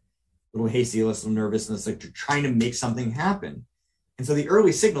examples here, a little hasty, a little nervousness, like trying to make something happen. And so the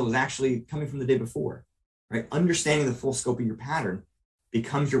early signal is actually coming from the day before, right? Understanding the full scope of your pattern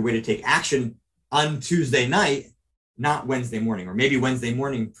becomes your way to take action on Tuesday night, not Wednesday morning, or maybe Wednesday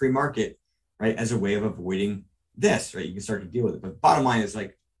morning pre-market, right? As a way of avoiding this, right? You can start to deal with it. But bottom line is,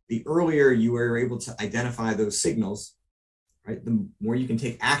 like, the earlier you are able to identify those signals, right, the more you can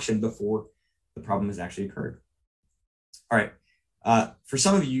take action before the problem has actually occurred. All right. For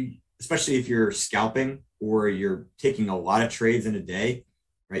some of you, especially if you're scalping or you're taking a lot of trades in a day,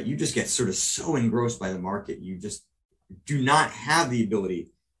 right, you just get sort of so engrossed by the market. You just do not have the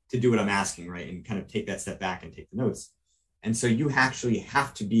ability to do what I'm asking, right, and kind of take that step back and take the notes. And so you actually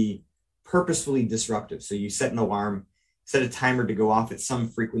have to be purposefully disruptive. So you set an alarm, set a timer to go off at some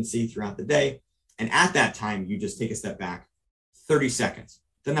frequency throughout the day. And at that time, you just take a step back, 30 seconds.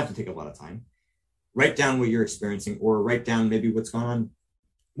 Doesn't have to take a lot of time. Write down what you're experiencing, or write down maybe what's gone on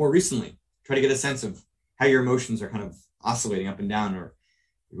more recently. Try to get a sense of how your emotions are kind of oscillating up and down, or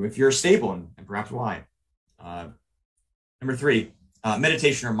if you're stable, and perhaps why. Number three,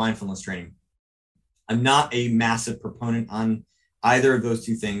 meditation or mindfulness training. I'm not a massive proponent on either of those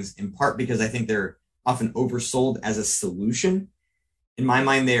two things, in part because I think they're often oversold as a solution. In my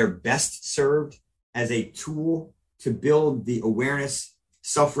mind, they are best served as a tool to build the awareness,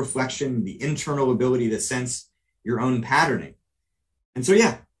 self-reflection, the internal ability to sense your own patterning. And so,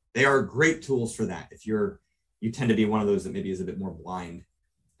 yeah, they are great tools for that. If you tend to be one of those that maybe is a bit more blind,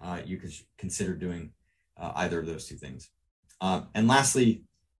 you could consider doing either of those two things. And lastly,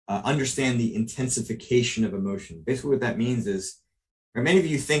 understand the intensification of emotion. Basically, what that means is, or many of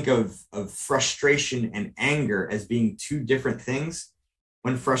you think of frustration and anger as being two different things,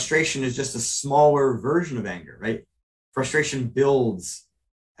 when frustration is just a smaller version of anger, right? Frustration builds,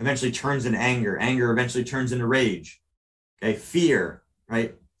 eventually turns into anger. Anger eventually turns into rage. Okay, fear,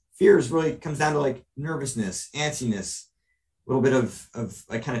 right? Fear is really comes down to like nervousness, antsiness, a little bit of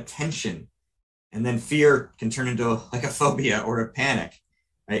like kind of tension. And then fear can turn into like a phobia or a panic,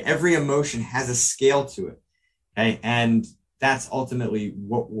 right? Every emotion has a scale to it, okay? And that's ultimately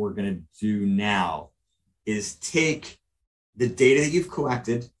what we're going to do now, is take the data that you've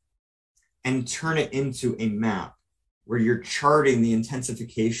collected and turn it into a map where you're charting the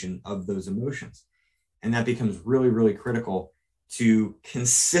intensification of those emotions. And that becomes really, really critical to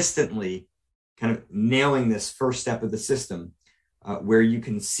consistently kind of nailing this first step of the system, where you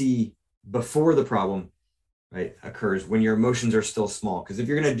can see before the problem, right, occurs, when your emotions are still small. Because if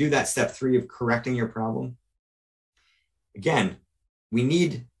you're going to do that step 3 of correcting your problem, again, we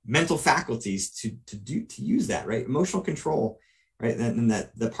need mental faculties to use that, right? Emotional control, right? And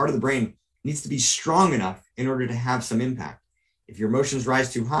that the part of the brain needs to be strong enough in order to have some impact. If your emotions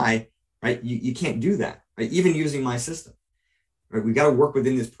rise too high, right, you can't do that, right? Even using my system, right? We got to work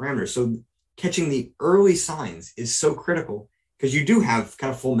within this parameter. So catching the early signs is so critical, because you do have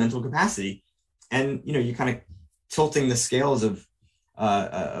kind of full mental capacity, and you kind of tilting the scales of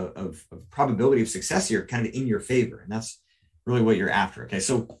probability of success here kind of in your favor. And that's really what you're after. Okay.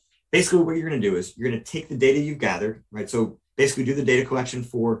 So basically what you're going to do is you're going to take the data you've gathered, right? So basically do the data collection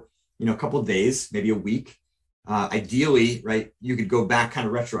for, a couple of days, maybe a week. Ideally, right, you could go back kind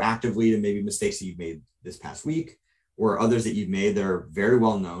of retroactively to maybe mistakes that you've made this past week, or others that you've made that are very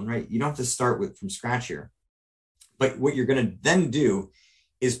well known, right? You don't have to start from scratch here. But what you're going to then do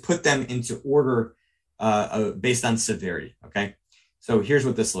is put them into order based on severity, okay? So here's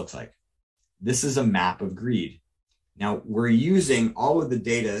what this looks like. this is a map of greed. Now we're using all of the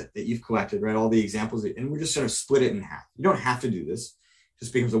data that you've collected, right? All the examples, and we're just sort of split it in half. You don't have to do this.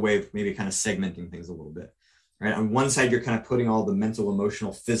 Just becomes a way of maybe kind of segmenting things a little bit, right? On one side, you're kind of putting all the mental,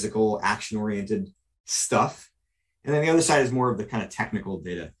 emotional, physical, action-oriented stuff. And then the other side is more of the kind of technical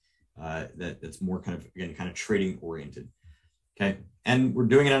data that's more kind of, again, kind of trading oriented. Okay. And we're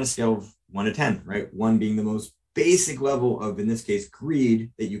doing it on a scale of 1 to 10, right? 1 being the most basic level of, in this case,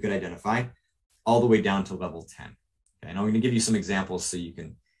 greed that you could identify, all the way down to level 10. Okay. And I'm going to give you some examples so you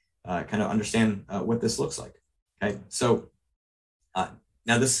can kind of understand what this looks like. Okay. So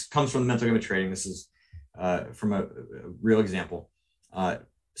now this comes from the mental game of trading. This is from a real example.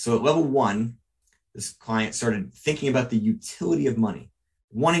 So at level 1, this client started thinking about the utility of money,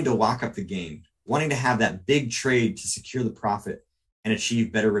 wanting to lock up the gain, wanting to have that big trade to secure the profit and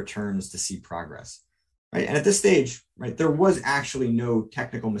achieve better returns to see progress, right? And at this stage, right, there was actually no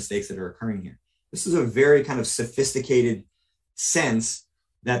technical mistakes that are occurring here. This is a very kind of sophisticated sense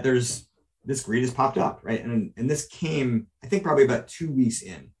that there's this greed has popped up, right? And this came, I think, probably about 2 weeks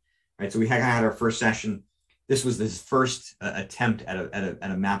in, right? So we had our first session. This was this first attempt at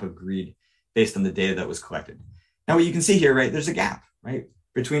a map of greed based on the data that was collected. Now, what you can see here, right, there's a gap, right?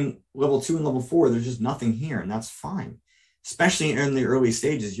 Between level 2 and level 4, there's just nothing here, and that's fine. Especially in the early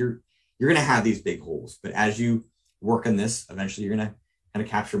stages, you're going to have these big holes. But as you work on this, eventually you're going to kind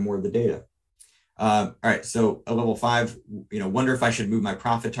of capture more of the data. All right, so at level 5, wonder if I should move my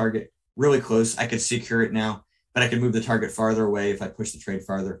profit target. Really close. I could secure it now, but I could move the target farther away. If I push the trade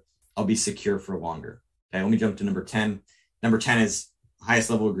farther, I'll be secure for longer. Okay, let me jump to number 10. Number 10 is highest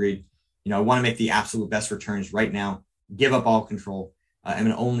level of greed. I want to make the absolute best returns right now, give up all control. I'm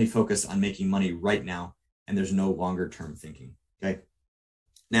going to only focus on making money right now, and there's no longer term thinking. Okay.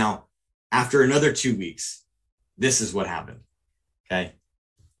 Now, after another 2 weeks, this is what happened. Okay.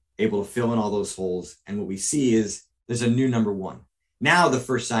 Able to fill in all those holes. And what we see is there's a new number 1. Now, the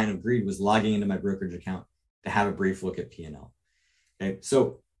first sign of greed was logging into my brokerage account to have a brief look at P&L. Okay.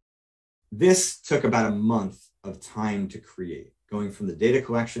 So this took about a month of time to create, going from the data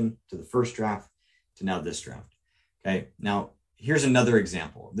collection to the first draft to now this draft. Okay. Now, here's another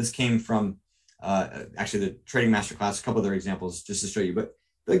example. This came from actually the Trading Masterclass, a couple other examples just to show you. But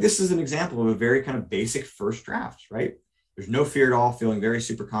like this is an example of a very kind of basic first draft, right? There's no fear at all, feeling very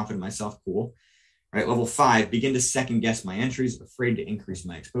super confident in myself, cool. Right, level 5, begin to second guess my entries, afraid to increase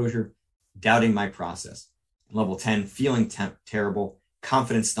my exposure, doubting my process. Level 10, feeling terrible,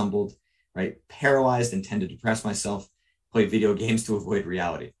 confidence stumbled, right? Paralyzed and tend to depress myself, play video games to avoid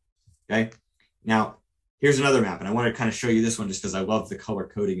reality. Okay. Now, here's another map, and I want to kind of show you this one just because I love the color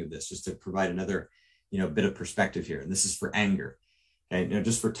coding of this, just to provide another, bit of perspective here. And this is for anger. Okay.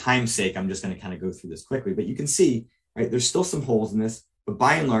 Just for time's sake, I'm just going to kind of go through this quickly, but you can see, right, there's still some holes in this, but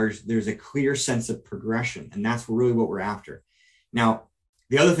by and large, there's a clear sense of progression, and that's really what we're after. Now,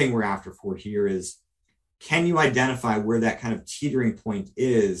 the other thing we're after for here is, can you identify where that kind of teetering point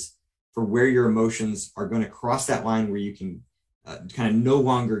is for where your emotions are going to cross that line where you can kind of no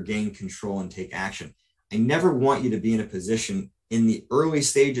longer gain control and take action? I never want you to be in a position in the early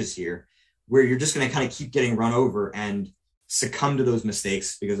stages here where you're just going to kind of keep getting run over and succumb to those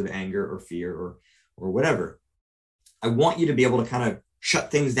mistakes because of anger or fear or whatever. I want you to be able to kind of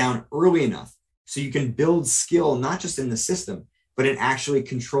shut things down early enough so you can build skill, not just in the system, but in actually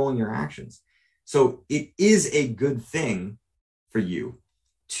controlling your actions. So it is a good thing for you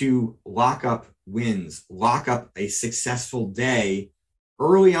to lock up wins, lock up a successful day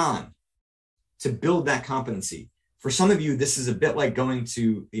early on to build that competency. For some of you, this is a bit like going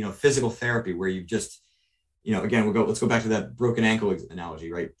to, physical therapy where you've just, again, let's go back to that broken ankle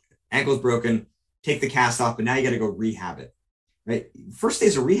analogy, right? Ankle's broken, take the cast off, but now you got to go rehab it, right? First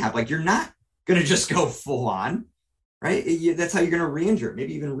days of rehab, like you're not going to just go full on, right? That's how you're going to re-injure it,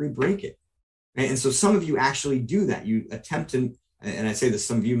 maybe even re-break it. Right? And so some of you actually do that. You attempt to, and I say this,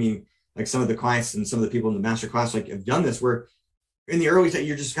 some of you mean like some of the clients and some of the people in the masterclass like have done this where in the early days,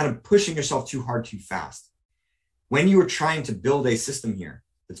 you're just kind of pushing yourself too hard, too fast. When you are trying to build a system here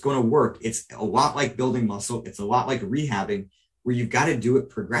that's going to work, it's a lot like building muscle. It's a lot like rehabbing where you've got to do it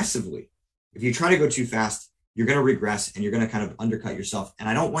progressively. If you try to go too fast, you're going to regress and you're going to kind of undercut yourself. And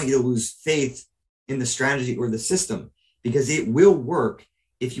I don't want you to lose faith in the strategy or the system because it will work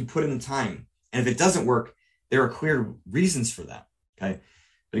if you put in the time. And if it doesn't work, there are clear reasons for that. Okay.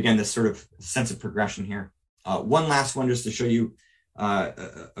 But again, this sort of sense of progression here. One last one just to show you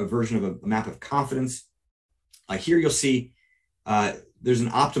a version of a map of confidence. Here you'll see there's an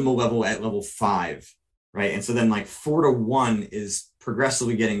optimal level at level 5, right? And so then like 4 to 1 is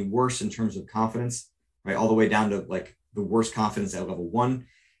progressively getting worse in terms of confidence, right? All the way down to like the worst confidence at level 1.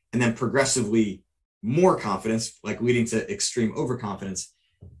 and then progressively more confidence, like leading to extreme overconfidence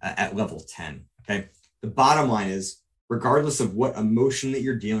at level 10. Okay. The bottom line is, regardless of what emotion that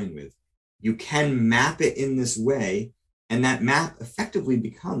you're dealing with, you can map it in this way. And that map effectively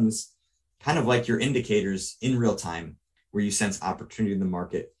becomes kind of like your indicators in real time, where you sense opportunity in the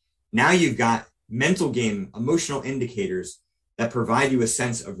market. Now you've got mental game, emotional indicators that provide you a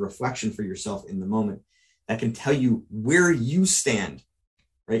sense of reflection for yourself in the moment that can tell you where you stand,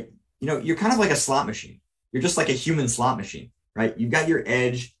 right? You know, you're kind of like a slot machine. You're just like a human slot machine, right? You've got your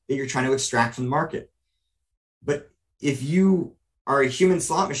edge that you're trying to extract from the market. But if you are a human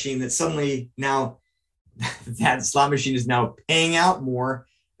slot machine that suddenly now that slot machine is now paying out more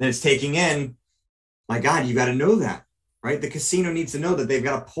than it's taking in, my God, you got to know that, right? The casino needs to know that they've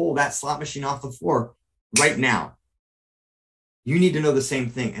got to pull that slot machine off the floor right now. You need to know the same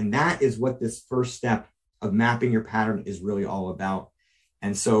thing. And that is what this first step of mapping your pattern is really all about.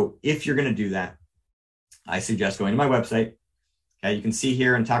 And so if you're going to do that, I suggest going to my website. Okay, you can see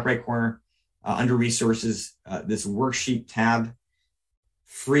here in the top right corner, under resources, this worksheet tab,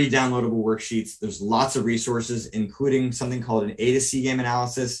 free downloadable worksheets. There's lots of resources, including something called an A to C game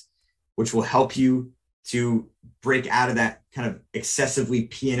analysis, which will help you to break out of that kind of excessively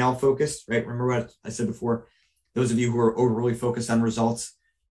P&L focus, right? Remember what I said before? Those of you who are overly focused on results,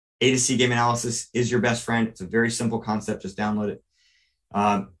 A to C game analysis is your best friend. It's a very simple concept. Just download it.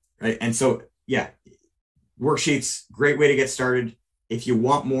 Right. And so, yeah, worksheets, great way to get started. If you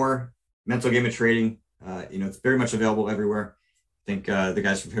want more mental game of trading, it's very much available everywhere. I think the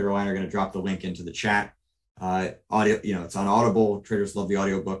guys from Traderlion are going to drop the link into the chat. Audio, it's on Audible. Traders love the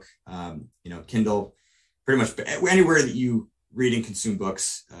audiobook. Kindle, pretty much anywhere that you read and consume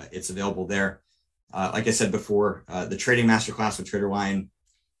books, it's available there. Like I said before, the Trading Masterclass with Traderlion,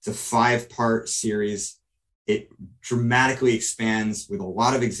 it's a 5-part series. It dramatically expands with a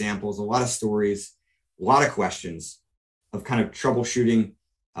lot of examples, a lot of stories, a lot of questions of kind of troubleshooting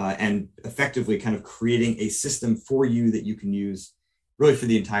and effectively kind of creating a system for you that you can use really for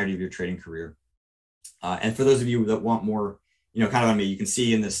the entirety of your trading career. And for those of you that want more, kind of on me, you can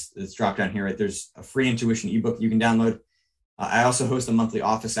see in this drop down here, right? There's a free intuition ebook you can download. I also host a monthly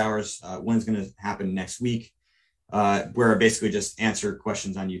office hours. One's going to happen next week, where I basically just answer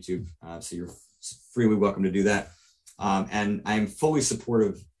questions on YouTube. So you're freely welcome to do that. And I'm fully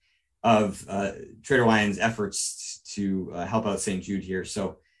supportive of Traderlion's efforts to help out St. Jude here.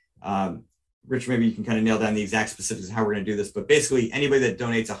 So, Rich, maybe you can kind of nail down the exact specifics of how we're going to do this. But basically, anybody that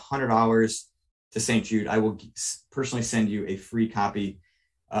donates $100 to St. Jude, I will personally send you a free copy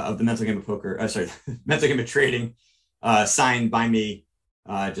of the Mental Game of Poker. Mental Game of Trading, signed by me.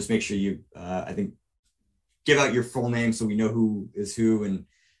 Just make sure you, I think, give out your full name so we know who is who.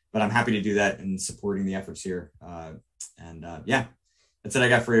 But I'm happy to do that and supporting the efforts here. Yeah, that's it I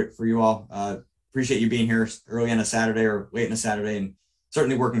got for you all. Appreciate you being here early on a Saturday or late on a Saturday, and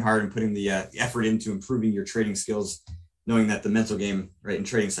certainly working hard and putting the effort into improving your trading skills, knowing that the mental game, right, and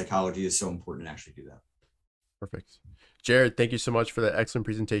trading psychology is so important to actually do that. Perfect. Jared, thank you so much for that excellent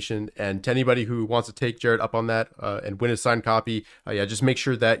presentation. And to anybody who wants to take Jared up on that and win a signed copy, just make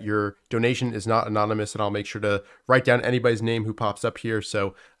sure that your donation is not anonymous, and I'll make sure to write down anybody's name who pops up here.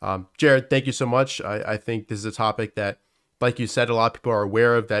 So Jared, thank you so much. I think this is a topic that, like you said, a lot of people are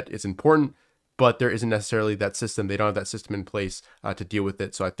aware of, that it's important, but there isn't necessarily that system. They don't have that system in place to deal with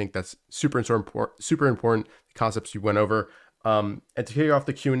it. So I think that's super important concepts you went over. And to kick off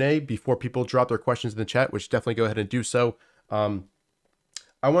the Q&A, before people drop their questions in the chat, which definitely go ahead and do so,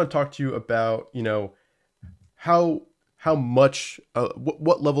 I want to talk to you about, how much,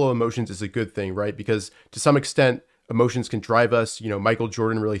 what level of emotions is a good thing, right? Because to some extent, emotions can drive us. Michael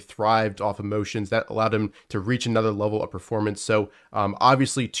Jordan really thrived off emotions that allowed him to reach another level of performance. So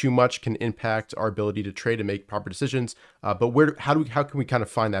obviously too much can impact our ability to trade and make proper decisions. But how can we kind of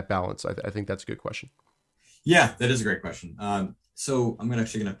find that balance? I think that's a good question. Yeah, that is a great question. So I'm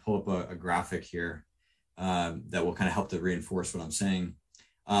actually going to pull up a graphic here that will kind of help to reinforce what I'm saying.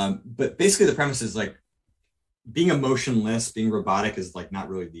 But basically the premise is like being emotionless, being robotic is like not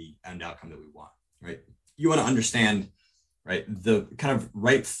really the end outcome that we want, right? You want to understand, right, the kind of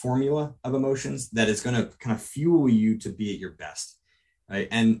right formula of emotions that is going to kind of fuel you to be at your best, right?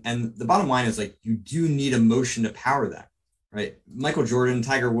 And the bottom line is like you do need emotion to power that, right? Michael Jordan,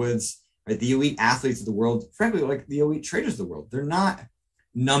 Tiger Woods, right, the elite athletes of the world, frankly, like the elite traders of the world, they're not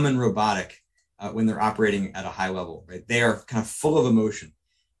numb and robotic when they're operating at a high level, right? They are kind of full of emotion.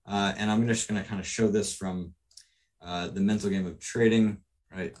 And I'm just going to kind of show this from the Mental Game of Trading,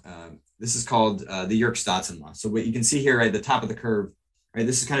 right? This is called the Yerkes-Dodson law. So what you can see here at the top of the curve, right?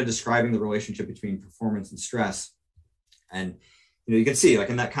 This is kind of describing the relationship between performance and stress. And you can see like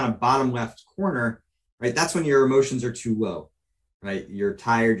in that kind of bottom left corner, right? That's when your emotions are too low, right? You're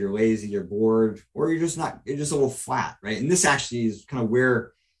tired, you're lazy, you're bored, or you're just a little flat, right? And this actually is kind of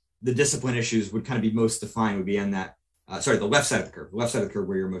where the discipline issues would kind of be most defined, would be on that, the left side of the curve,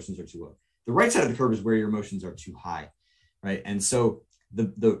 where your emotions are too low. The right side of the curve is where your emotions are too high, right? And so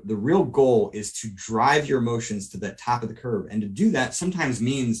the real goal is to drive your emotions to the top of the curve. And to do that sometimes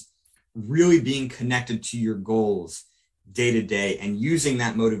means really being connected to your goals day to day and using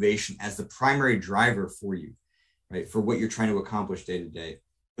that motivation as the primary driver for you, right? For what you're trying to accomplish day to day.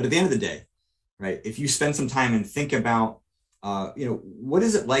 But at the end of the day, right, if you spend some time and think about, what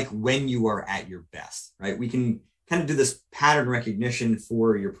is it like when you are at your best, right? We can kind of do this pattern recognition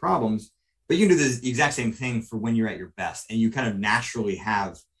for your problems, but you can do the exact same thing for when you're at your best, and you kind of naturally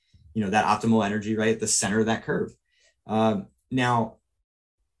have, that optimal energy right at the center of that curve. Now,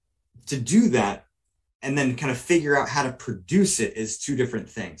 to do that and then kind of figure out how to produce it is two different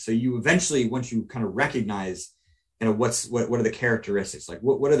things. So you eventually, once you kind of recognize, what are the characteristics, like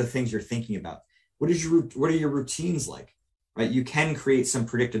what are the things you're thinking about? What are your routines like, right? You can create some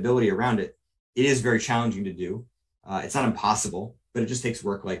predictability around it. It is very challenging to do. It's not impossible, but it just takes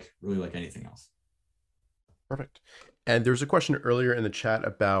work, like anything else. Perfect. And there's a question earlier in the chat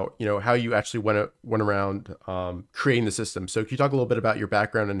about, how you actually went around creating the system. So can you talk a little bit about your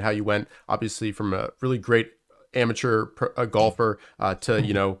background and how you went, obviously, from a really great amateur golfer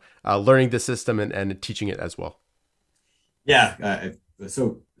to, learning the system and teaching it as well? Yeah.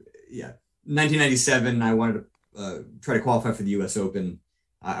 1997, I wanted to try to qualify for the U.S. Open.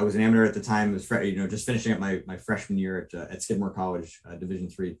 I was an amateur at the time. I was, just finishing up my freshman year at Skidmore College, Division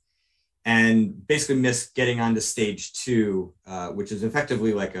III, and basically missed getting onto stage 2, which is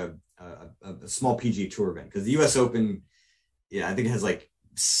effectively like a small PG Tour event, because the U.S. Open, I think it has like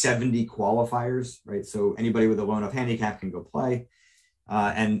 70 qualifiers, right? So anybody with a low enough handicap can go play,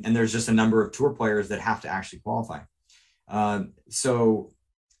 and there's just a number of tour players that have to actually qualify. So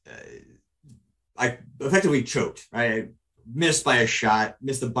I effectively choked, right? I missed by a shot,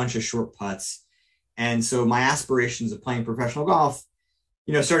 missed a bunch of short putts. And so my aspirations of playing professional golf,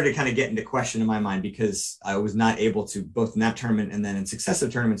 started to kind of get into question in my mind, because I was not able to, both in that tournament and then in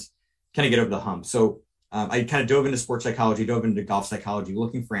successive tournaments, kind of get over the hump. So I kind of dove into sports psychology, dove into golf psychology,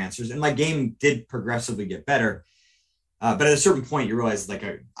 looking for answers. And my game did progressively get better. But at a certain point, you realize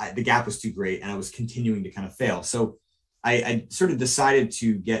the gap was too great and I was continuing to kind of fail. So I sort of decided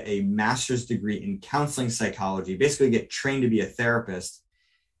to get a master's degree in counseling psychology, basically get trained to be a therapist,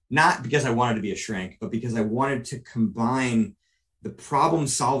 not because I wanted to be a shrink, but because I wanted to combine the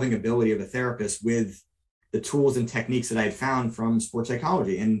problem-solving ability of a therapist with the tools and techniques that I had found from sports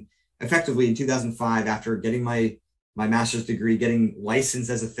psychology. And effectively in 2005, after getting my master's degree, getting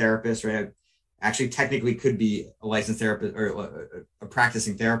licensed as a therapist, right? I actually technically could be a licensed therapist or a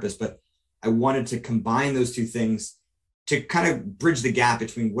practicing therapist, but I wanted to combine those two things to kind of bridge the gap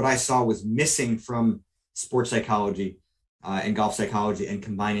between what I saw was missing from sports psychology and golf psychology, and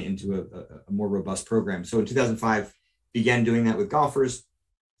combine it into a more robust program. So in 2005, began doing that with golfers,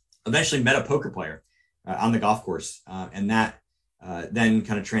 eventually met a poker player on the golf course. And that then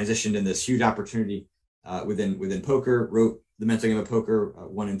kind of transitioned in this huge opportunity within poker, wrote The Mental Game of Poker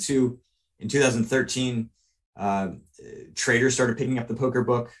 1 and 2. In 2013, traders started picking up the poker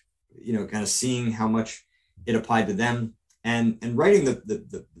book, kind of seeing how much it applied to them. And writing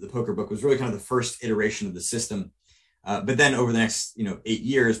the poker book was really kind of the first iteration of the system. But then over the next 8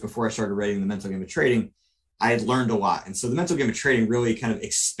 years before I started writing The Mental Game of Trading, I had learned a lot. And so The Mental Game of Trading really kind of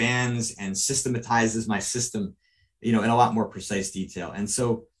expands and systematizes my system, in a lot more precise detail. And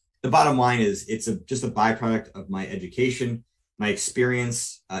so the bottom line is it's just a byproduct of my education, my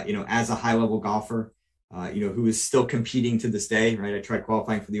experience, as a high level golfer, who is still competing to this day, right? I tried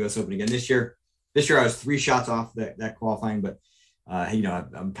qualifying for the US Open again this year. This year I was 3 shots off that qualifying, but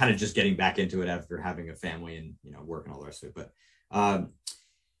I'm kind of just getting back into it after having a family and, work and all the rest of it. But,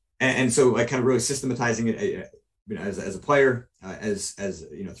 and so I kind of really systematizing it, as a player, as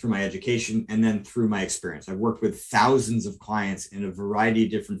through my education, and then through my experience. I've worked with thousands of clients in a variety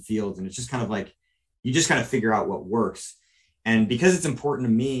of different fields, and it's just kind of like, you just kind of figure out what works. And because it's important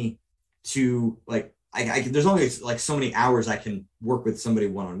to me to there's only like so many hours I can work with somebody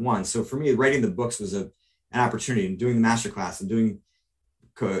one-on-one. So for me, writing the books was an opportunity, and doing the masterclass and doing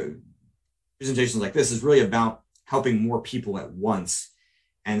presentations like this is really about helping more people at once.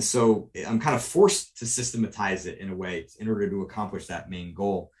 And so I'm kind of forced to systematize it in a way in order to accomplish that main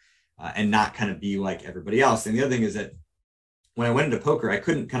goal, and not kind of be like everybody else. And the other thing is that when I went into poker, I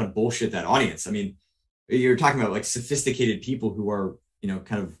couldn't kind of bullshit that audience. I mean, you're talking about like sophisticated people who are,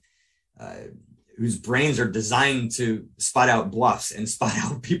 kind of whose brains are designed to spot out bluffs and spot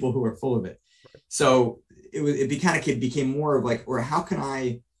out people who are full of it. So it became more of like, or how can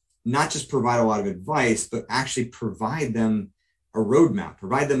I not just provide a lot of advice, but actually provide them a roadmap,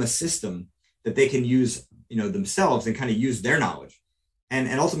 provide them a system that they can use, themselves and kind of use their knowledge. And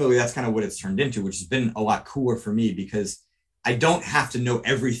ultimately that's kind of what it's turned into, which has been a lot cooler for me because I don't have to know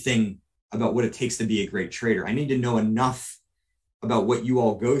everything about what it takes to be a great trader. I need to know enough about what you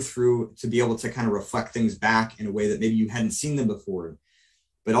all go through to be able to kind of reflect things back in a way that maybe you hadn't seen them before.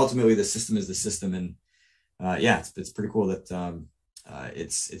 But ultimately the system is the system. And it's pretty cool that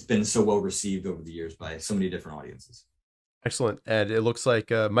it's been so well received over the years by so many different audiences. Excellent. And it looks like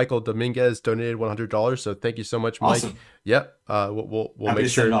Michael Dominguez donated $100. So thank you so much, Mike. Awesome. Yep. We'll Happy make to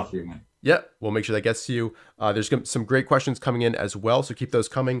sure. send it off to you, man. Yeah, we'll make sure that gets to you. There's some great questions coming in as well, so keep those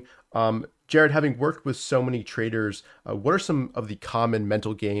coming. Jared, having worked with so many traders, what are some of the common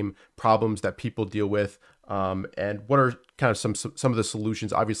mental game problems that people deal with? And what are kind of some of the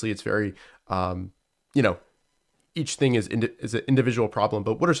solutions? Obviously, it's very, each thing is an individual problem,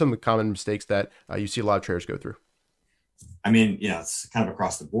 but what are some of the common mistakes that you see a lot of traders go through? I mean, it's kind of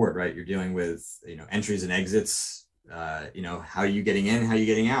across the board, right? You're dealing with, entries and exits, how are you getting in, how are you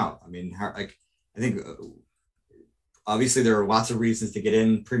getting out? I mean, I think obviously there are lots of reasons to get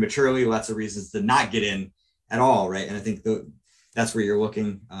in prematurely, lots of reasons to not get in at all, right? And I think that's where you're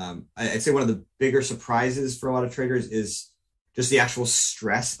looking. I'd say one of the bigger surprises for a lot of traders is just the actual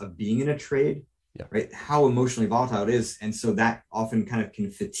stress of being in a trade, right? How emotionally volatile it is. And so that often kind of can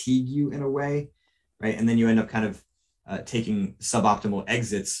fatigue you in a way, right? And then you end up kind of taking suboptimal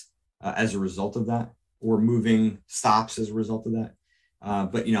exits as a result of that, or moving stops as a result of that.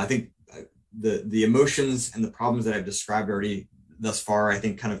 But I think the emotions and the problems that I've described already thus far, I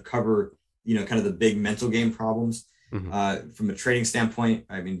think kind of cover, kind of the big mental game problems. Mm-hmm. From a trading standpoint,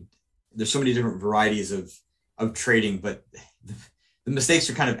 I mean, there's so many different varieties of trading, but the mistakes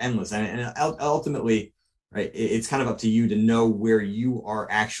are kind of endless. And ultimately, right, it's kind of up to you to know where you are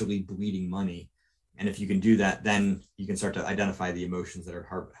actually bleeding money. And if you can do that, then you can start to identify the emotions that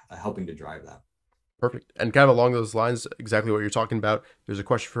are helping to drive that. Perfect. And kind of along those lines, exactly what you're talking about, there's a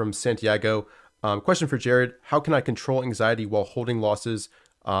question from Santiago. Question for Jared: how can I control anxiety while holding losses,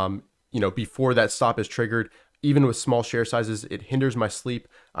 before that stop is triggered? Even with small share sizes, it hinders my sleep.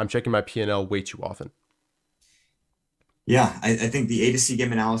 I'm checking my P&L way too often. Yeah, I think the A to C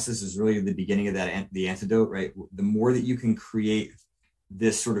game analysis is really the beginning of the antidote, right? The more that you can create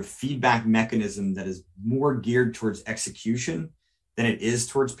this sort of feedback mechanism that is more geared towards execution than it is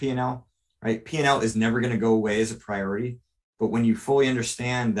towards P&L, right? P&L is never going to go away as a priority, but when you fully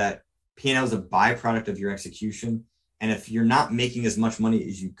understand that P&L is a byproduct of your execution, and if you're not making as much money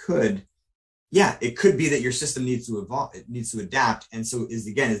as you could, it could be that your system needs to evolve, it needs to adapt. And so is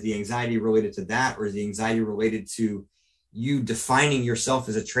the anxiety related to that, or is the anxiety related to you defining yourself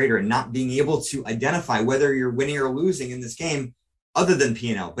as a trader and not being able to identify whether you're winning or losing in this game other than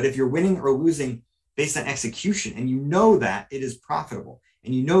P&L? But if you're winning or losing based on execution, and you know that it is profitable,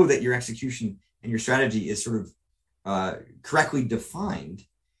 and you know that your execution and your strategy is sort of correctly defined,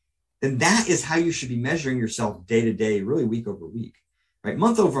 then that is how you should be measuring yourself day to day, really week over week, right?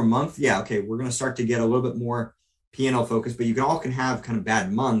 Month over month. Yeah. Okay. We're going to start to get a little bit more P&L focus, but you can have kind of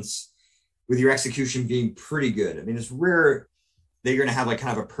bad months with your execution being pretty good. I mean, it's rare that you're going to have like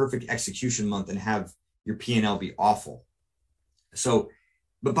kind of a perfect execution month and have your P&L be awful. So,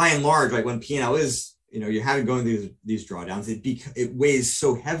 but by and large, like when P&L is, you're having going through these drawdowns, it weighs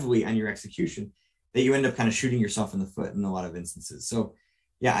so heavily on your execution that you end up kind of shooting yourself in the foot in a lot of instances. So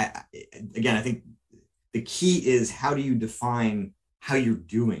I think the key is, how do you define how you're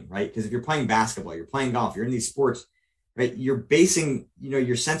doing, right? Because if you're playing basketball, you're playing golf, you're in these sports, right? You're basing,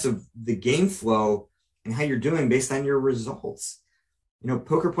 your sense of the game flow and how you're doing based on your results.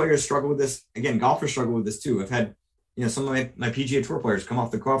 Poker players struggle with this. Again, golfers struggle with this too. I've had, some of my PGA Tour players come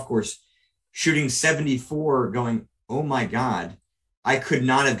off the golf course shooting 74 going, oh my God, I could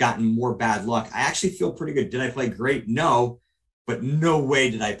not have gotten more bad luck. I actually feel pretty good. Did I play great? No, but no way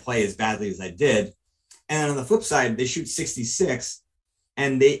did I play as badly as I did. And on the flip side, they shoot 66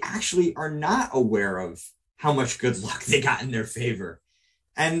 and they actually are not aware of how much good luck they got in their favor.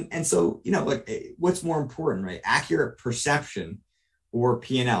 And so, what's more important, right? Accurate perception or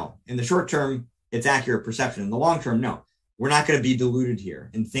P&L. In the short term, it's accurate perception. In the long term, no. We're not going to be deluded here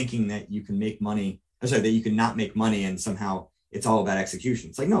in thinking that you can make money, that you can not make money and somehow it's all about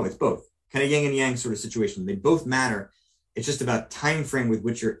execution. It's like, no, it's both. Kind of yin and yang sort of situation. They both matter. It's just about time frame with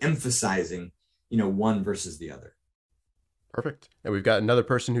which you're emphasizing, one versus the other. Perfect. And we've got another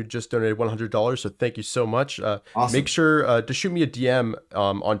person who just donated $100. So thank you so much. Make Awesome. sure to shoot me a DM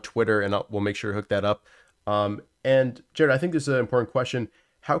on Twitter, and we'll make sure to hook that up. And Jared, I think this is an important question.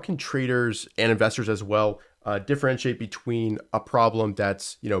 How can traders and investors as well differentiate between a problem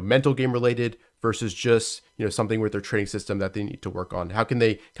that's, mental game related versus just, something with their trading system that they need to work on? How can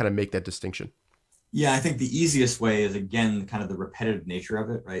they kind of make that distinction? Yeah, I think the easiest way is again kind of the repetitive nature of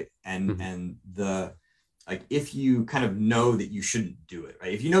it, right? And Hmm. and the like if you kind of know that you shouldn't do it,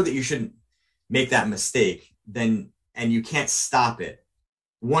 right? If you know that you shouldn't make that mistake, then and you can't stop it,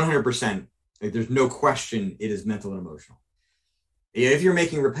 100%, like there's no question it is mental and emotional. If you're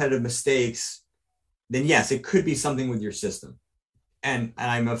making repetitive mistakes, then yes, it could be something with your system. And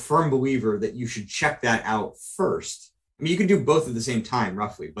I'm a firm believer that you should check that out first. I mean, you can do both at the same time,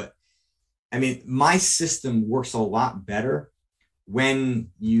 roughly, but I mean, my system works a lot better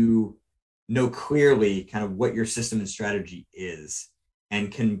when you know clearly kind of what your system and strategy is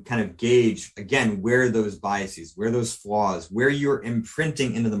and can kind of gauge again where those biases, where those flaws, where you're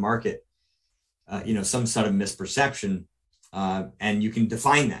imprinting into the market, some sort of misperception, and you can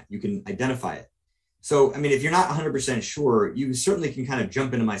define that, you can identify it. So, I mean, if you're not 100% sure, you certainly can kind of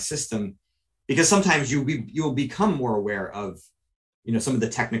jump into my system because sometimes you'll become more aware of some of the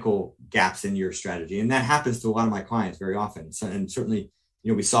technical gaps in your strategy, and that happens to a lot of my clients very often. So, and certainly,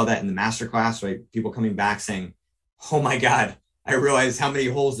 we saw that in the masterclass, right? People coming back saying, "Oh my God, I realize how many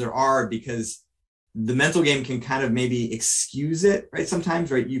holes there are," because the mental game can kind of maybe excuse it, right?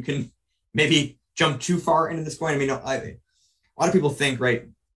 Sometimes, right? You can maybe jump too far into this point. I mean, a lot of people think, right,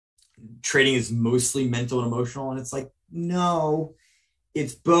 trading is mostly mental and emotional, and it's like, no,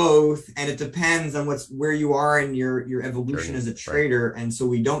 it's both, and it depends on where you are in your evolution Journey, as a right? trader, and so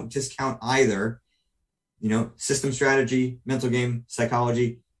we don't discount either. System strategy, mental game,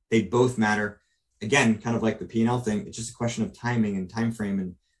 psychology, they both matter. Again, kind of like the P&L thing, it's just a question of timing and time frame,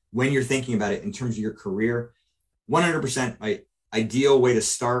 and when you're thinking about it in terms of your career. 100% right, ideal way to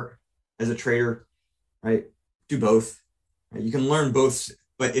start as a trader, right? Do both. Right? You can learn both,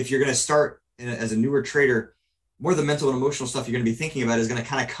 but if you're going to start as a newer trader, more of the mental and emotional stuff you're going to be thinking about is going to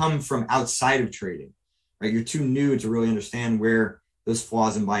kind of come from outside of trading, right? You're too new to really understand where those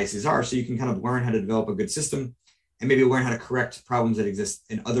flaws and biases are. So you can kind of learn how to develop a good system and maybe learn how to correct problems that exist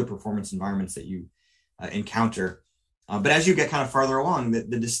in other performance environments that you encounter. But as you get kind of farther along,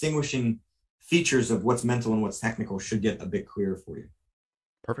 the distinguishing features of what's mental and what's technical should get a bit clearer for you.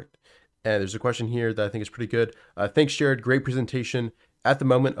 Perfect. And there's a question here that I think is pretty good. Thanks, Jared. Great presentation. At the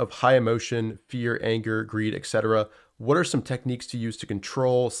moment of high emotion, fear, anger, greed, etc., what are some techniques to use to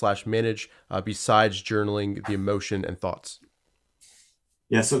control/manage besides journaling the emotion and thoughts?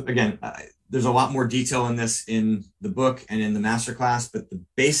 Yeah. So again, there's a lot more detail in this in the book and in the masterclass, but the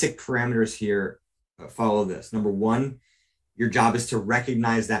basic parameters here follow this. Number one, your job is to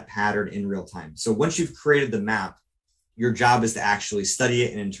recognize that pattern in real time. So once you've created the map, your job is to actually study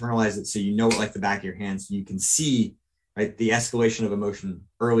it and internalize it so you know it like the back of your hand, so you can see, right, the escalation of emotion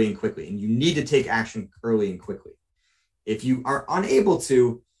early and quickly. And you need to take action early and quickly. If you are unable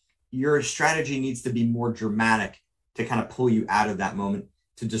to, your strategy needs to be more dramatic to kind of pull you out of that moment,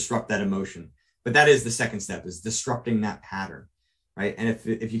 to disrupt that emotion. But that is the second step, is disrupting that pattern, right? And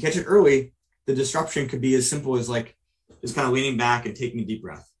if you catch it early, the disruption could be as simple as like just kind of leaning back and taking a deep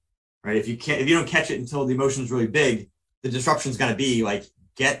breath, right? If you don't catch it until the emotion's really big, the disruption's going to be like,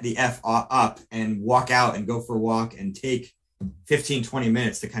 get the F up and walk out and go for a walk and take 15, 20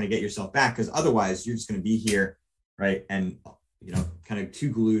 minutes to kind of get yourself back. Because otherwise you're just going to be here, right? And, kind of too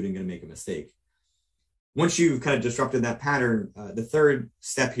glued and going to make a mistake. Once you've kind of disrupted that pattern, the third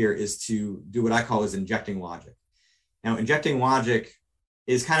step here is to do what I call is injecting logic. Now, injecting logic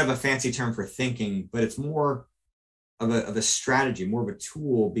is kind of a fancy term for thinking, but it's more of a strategy, more of a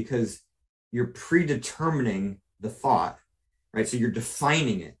tool, because you're predetermining the thought, right? So you're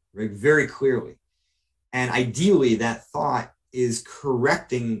defining it, right, very clearly. And ideally, that thought is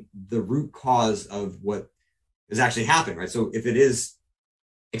correcting the root cause of what is actually happening, right? So if it is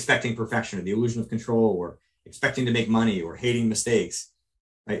expecting perfection or the illusion of control or expecting to make money or hating mistakes,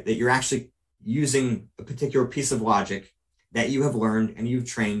 right, that you're actually using a particular piece of logic that you have learned and you've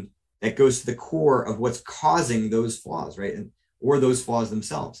trained that goes to the core of what's causing those flaws, right? Or those flaws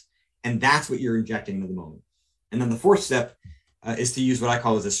themselves. And that's what you're injecting into the moment. And then the fourth step is to use what I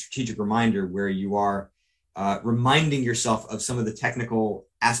call as a strategic reminder, where you are reminding yourself of some of the technical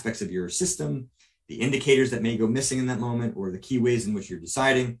aspects of your system, the indicators that may go missing in that moment, or the key ways in which you're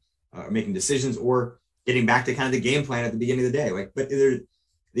deciding or making decisions, or getting back to kind of the game plan at the beginning of the day. Like, but the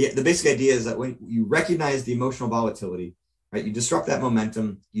basic idea is that when you recognize the emotional volatility, right, you disrupt that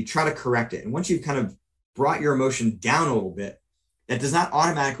momentum, you try to correct it. And once you've kind of brought your emotion down a little bit, that does not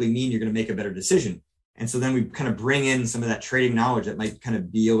automatically mean you're going to make a better decision. And so then we kind of bring in some of that trading knowledge that might kind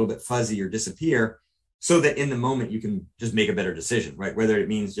of be a little bit fuzzy or disappear, so that in the moment you can just make a better decision, right? Whether it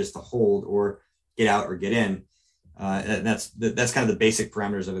means just to hold or get out or get in. That's kind of the basic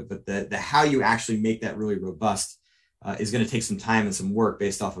parameters of it. But the how you actually make that really robust is going to take some time and some work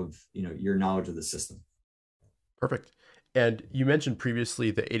based off of your knowledge of the system. Perfect. And you mentioned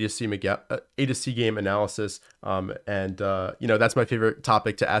previously the A to C game analysis, and that's my favorite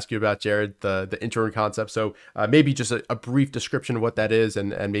topic to ask you about, Jared, the interim concept. So maybe just a brief description of what that is,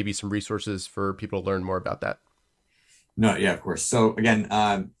 and maybe some resources for people to learn more about that. No, yeah, of course. So again,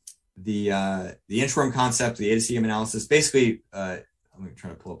 the interim concept, the A to C game analysis, basically, I'm going to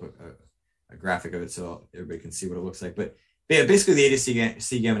try to pull up a graphic of it so everybody can see what it looks like. But yeah, basically, the A to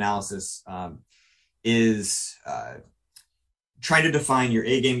C game analysis is trying to define your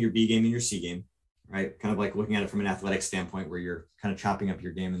A game, your B game, and your C game, right? Kind of like looking at it from an athletic standpoint where you're kind of chopping up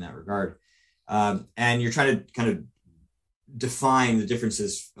your game in that regard. And you're trying to kind of define the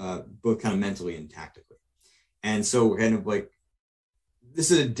differences both kind of mentally and tactically. And so kind of like,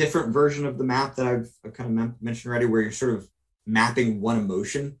 this is a different version of the map that I've kind of mentioned already, where you're sort of mapping one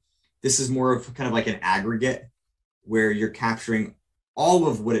emotion. This is more of kind of like an aggregate where you're capturing all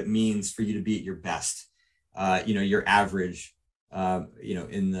of what it means for you to be at your best, your average,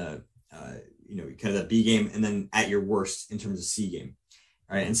 in the, kind of the B game, and then at your worst in terms of C game.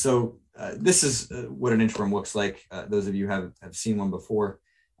 All right. And so this is what an interim looks like. Those of you have seen one before.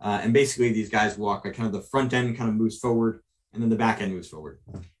 And basically these guys walk like kind of the front end kind of moves forward, and then the back end moves forward.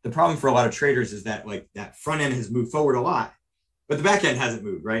 The problem for a lot of traders is that like that front end has moved forward a lot, but the back end hasn't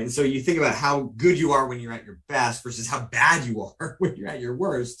moved, right? And so you think about how good you are when you're at your best versus how bad you are when you're at your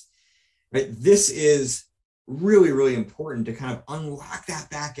worst, right? This is really, really important to kind of unlock that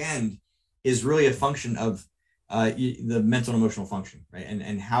back end, is really a function of the mental and emotional function, right?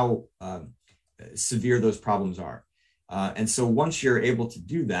 And how severe those problems are. And so once you're able to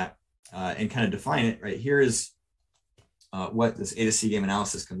do that and kind of define it, right, here is what this A to C game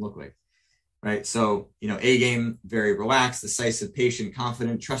analysis can look like, right? So, A game, very relaxed, decisive, patient,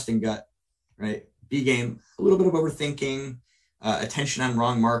 confident, trusting gut, right? B game, a little bit of overthinking, attention on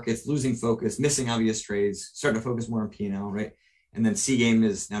wrong markets, losing focus, missing obvious trades, starting to focus more on P&L, right? And then C game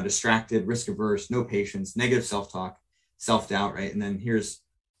is now distracted, risk averse, no patience, negative self-talk, self-doubt, right? And then here's,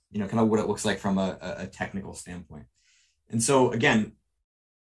 kind of what it looks like from a technical standpoint. And so again,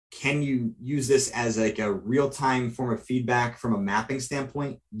 can you use this as like a real-time form of feedback from a mapping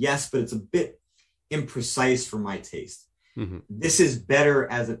standpoint? Yes, but it's a bit imprecise for my taste. Mm-hmm. This is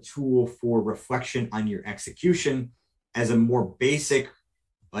better as a tool for reflection on your execution, as a more basic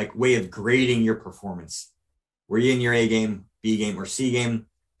like way of grading your performance. Were you in your A game, B game, or C game?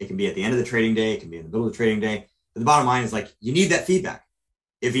 It can be at the end of the trading day. It can be in the middle of the trading day. But the bottom line is like, you need that feedback.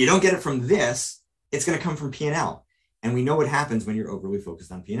 If you don't get it from this, it's going to come from P&L. And we know what happens when you're overly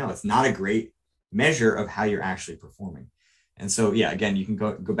focused on P&L. It's not a great measure of how you're actually performing. And so, yeah, again, you can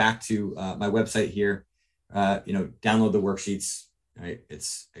go back to my website here, download the worksheets, right?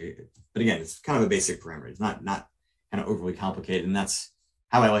 But again, it's kind of a basic parameter. It's not kind of overly complicated. And that's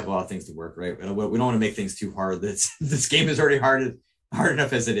how I like a lot of things to work, right? We don't want to make things too hard. This game is already hard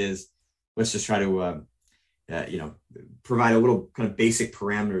enough as it is. Let's just try to, provide a little kind of basic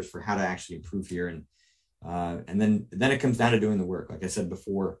parameters for how to actually improve here. And then it comes down to doing the work. Like I said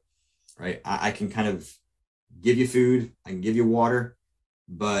before, right? I can kind of give you food, I can give you water,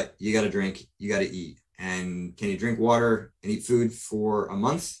 but you got to drink, you got to eat. And can you drink water and eat food for a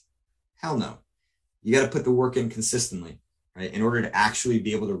month? Hell no. You got to put the work in consistently, right? In order to actually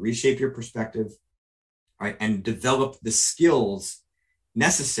be able to reshape your perspective, right? And develop the skills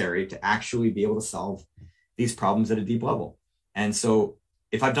necessary to actually be able to solve these problems at a deep level. And so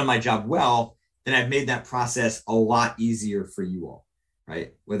if I've done my job well, then I've made that process a lot easier for you all,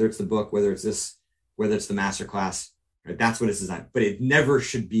 right? Whether it's the book, whether it's this, whether it's the masterclass, right? That's what it's designed. But it never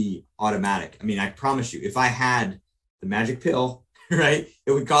should be automatic. I mean, I promise you, if I had the magic pill, right,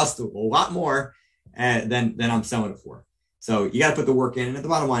 it would cost a lot more than I'm selling it for. So you got to put the work in. And the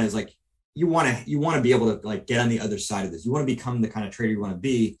bottom line is like, you want to be able to like get on the other side of this. You want to become the kind of trader you want to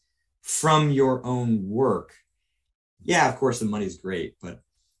be from your own work. Yeah, of course, the money's great, but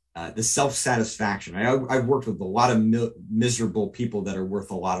the self-satisfaction, right? I've worked with a lot of miserable people that are worth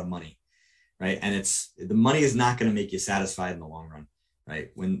a lot of money, right? And the money is not going to make you satisfied in the long run,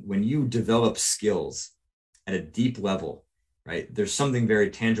 right? When you develop skills at a deep level, right? There's something very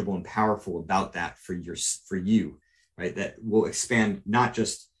tangible and powerful about that for you, right? That will expand not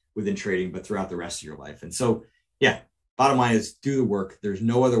just within trading, but throughout the rest of your life. And so, yeah, bottom line is do the work. There's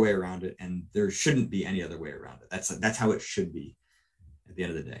no other way around it, and there shouldn't be any other way around it. That's how it should be at the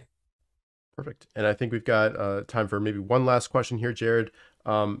end of the day. Perfect. And I think we've got time for maybe one last question here, Jared.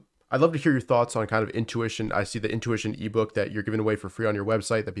 I'd love to hear your thoughts on kind of intuition. I see the intuition ebook that you're giving away for free on your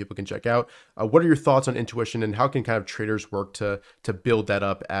website that people can check out. What are your thoughts on intuition, and how can kind of traders work to build that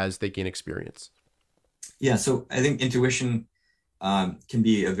up as they gain experience? Yeah, so I think intuition can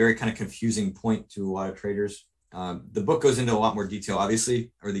be a very kind of confusing point to a lot of traders. The book goes into a lot more detail,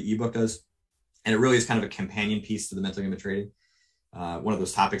 obviously, or the ebook does, and it really is kind of a companion piece to the mental game of trading. One of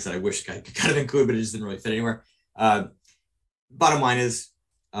those topics that I wish I could kind of include, but it just didn't really fit anywhere. Bottom line is,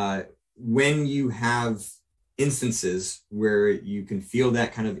 when you have instances where you can feel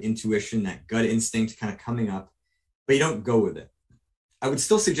that kind of intuition, that gut instinct kind of coming up, but you don't go with it, I would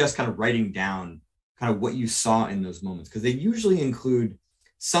still suggest kind of writing down kind of what you saw in those moments, because they usually include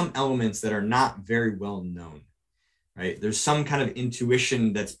some elements that are not very well known, right? There's some kind of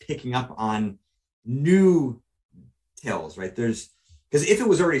intuition that's picking up on new tells, right? Because if it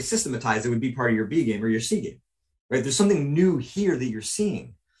was already systematized, it would be part of your B game or your C game, right? There's something new here that you're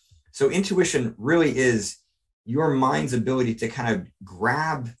seeing. So intuition really is your mind's ability to kind of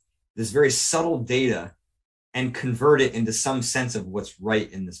grab this very subtle data and convert it into some sense of what's right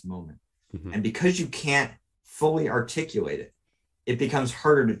in this moment. Mm-hmm. And because you can't fully articulate it, it becomes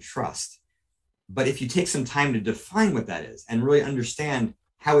harder to trust. But if you take some time to define what that is and really understand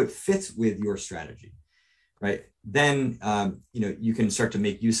how it fits with your strategy, right, then you can start to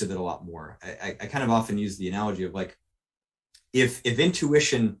make use of it a lot more. I kind of often use the analogy of like, if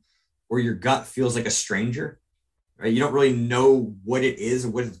intuition or your gut feels like a stranger, right? You don't really know what it is or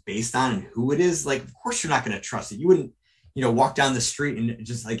what it's based on and who it is. Like, of course, you're not going to trust it. You wouldn't, walk down the street and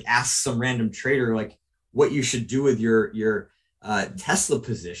just like ask some random trader like what you should do with your Tesla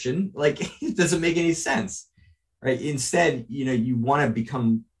position. Like, it doesn't make any sense, right? Instead, you want to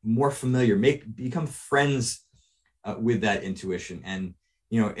become more familiar, become friends with that intuition, and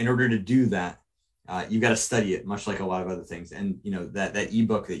in order to do that, you got to study it, much like a lot of other things. And that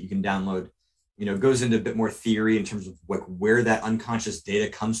ebook that you can download, goes into a bit more theory in terms of like where that unconscious data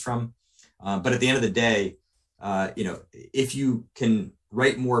comes from. But at the end of the day, if you can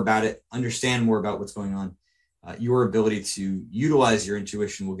write more about it, understand more about what's going on, your ability to utilize your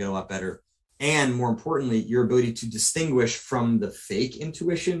intuition will get a lot better. And more importantly, your ability to distinguish from the fake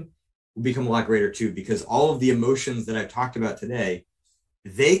intuition will become a lot greater too, because all of the emotions that I've talked about today,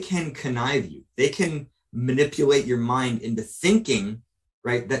 they can connive you. They can manipulate your mind into thinking,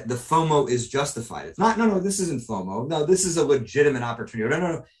 right, that the FOMO is justified. It's not, no, this isn't FOMO. No, this is a legitimate opportunity.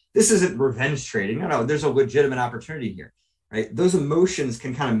 No, this isn't revenge trading. No, there's a legitimate opportunity here, right? Those emotions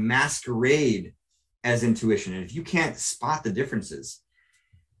can kind of masquerade as intuition. And if you can't spot the differences,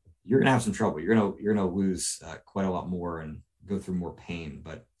 you're going to have some trouble. You're going to lose quite a lot more and go through more pain.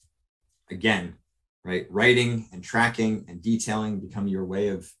 But again, right, writing and tracking and detailing become your way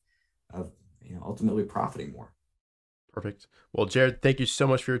of ultimately profiting more. Perfect. Well, Jared, thank you so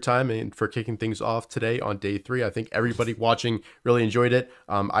much for your time and for kicking things off today on day 3. I think everybody watching really enjoyed it.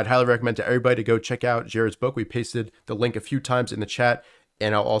 I'd highly recommend to everybody to go check out Jared's book. We pasted the link a few times in the chat,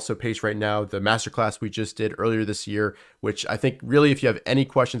 and I'll also paste right now the masterclass we just did earlier this year, which I think really, if you have any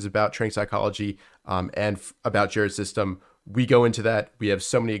questions about trading psychology and about Jared's system, we go into that. We have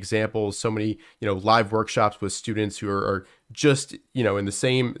so many examples, so many, live workshops with students who are just, in the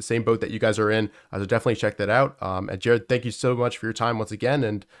same boat that you guys are in. So definitely check that out. And Jared, thank you so much for your time once again.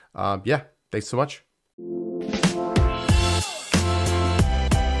 And yeah, thanks so much.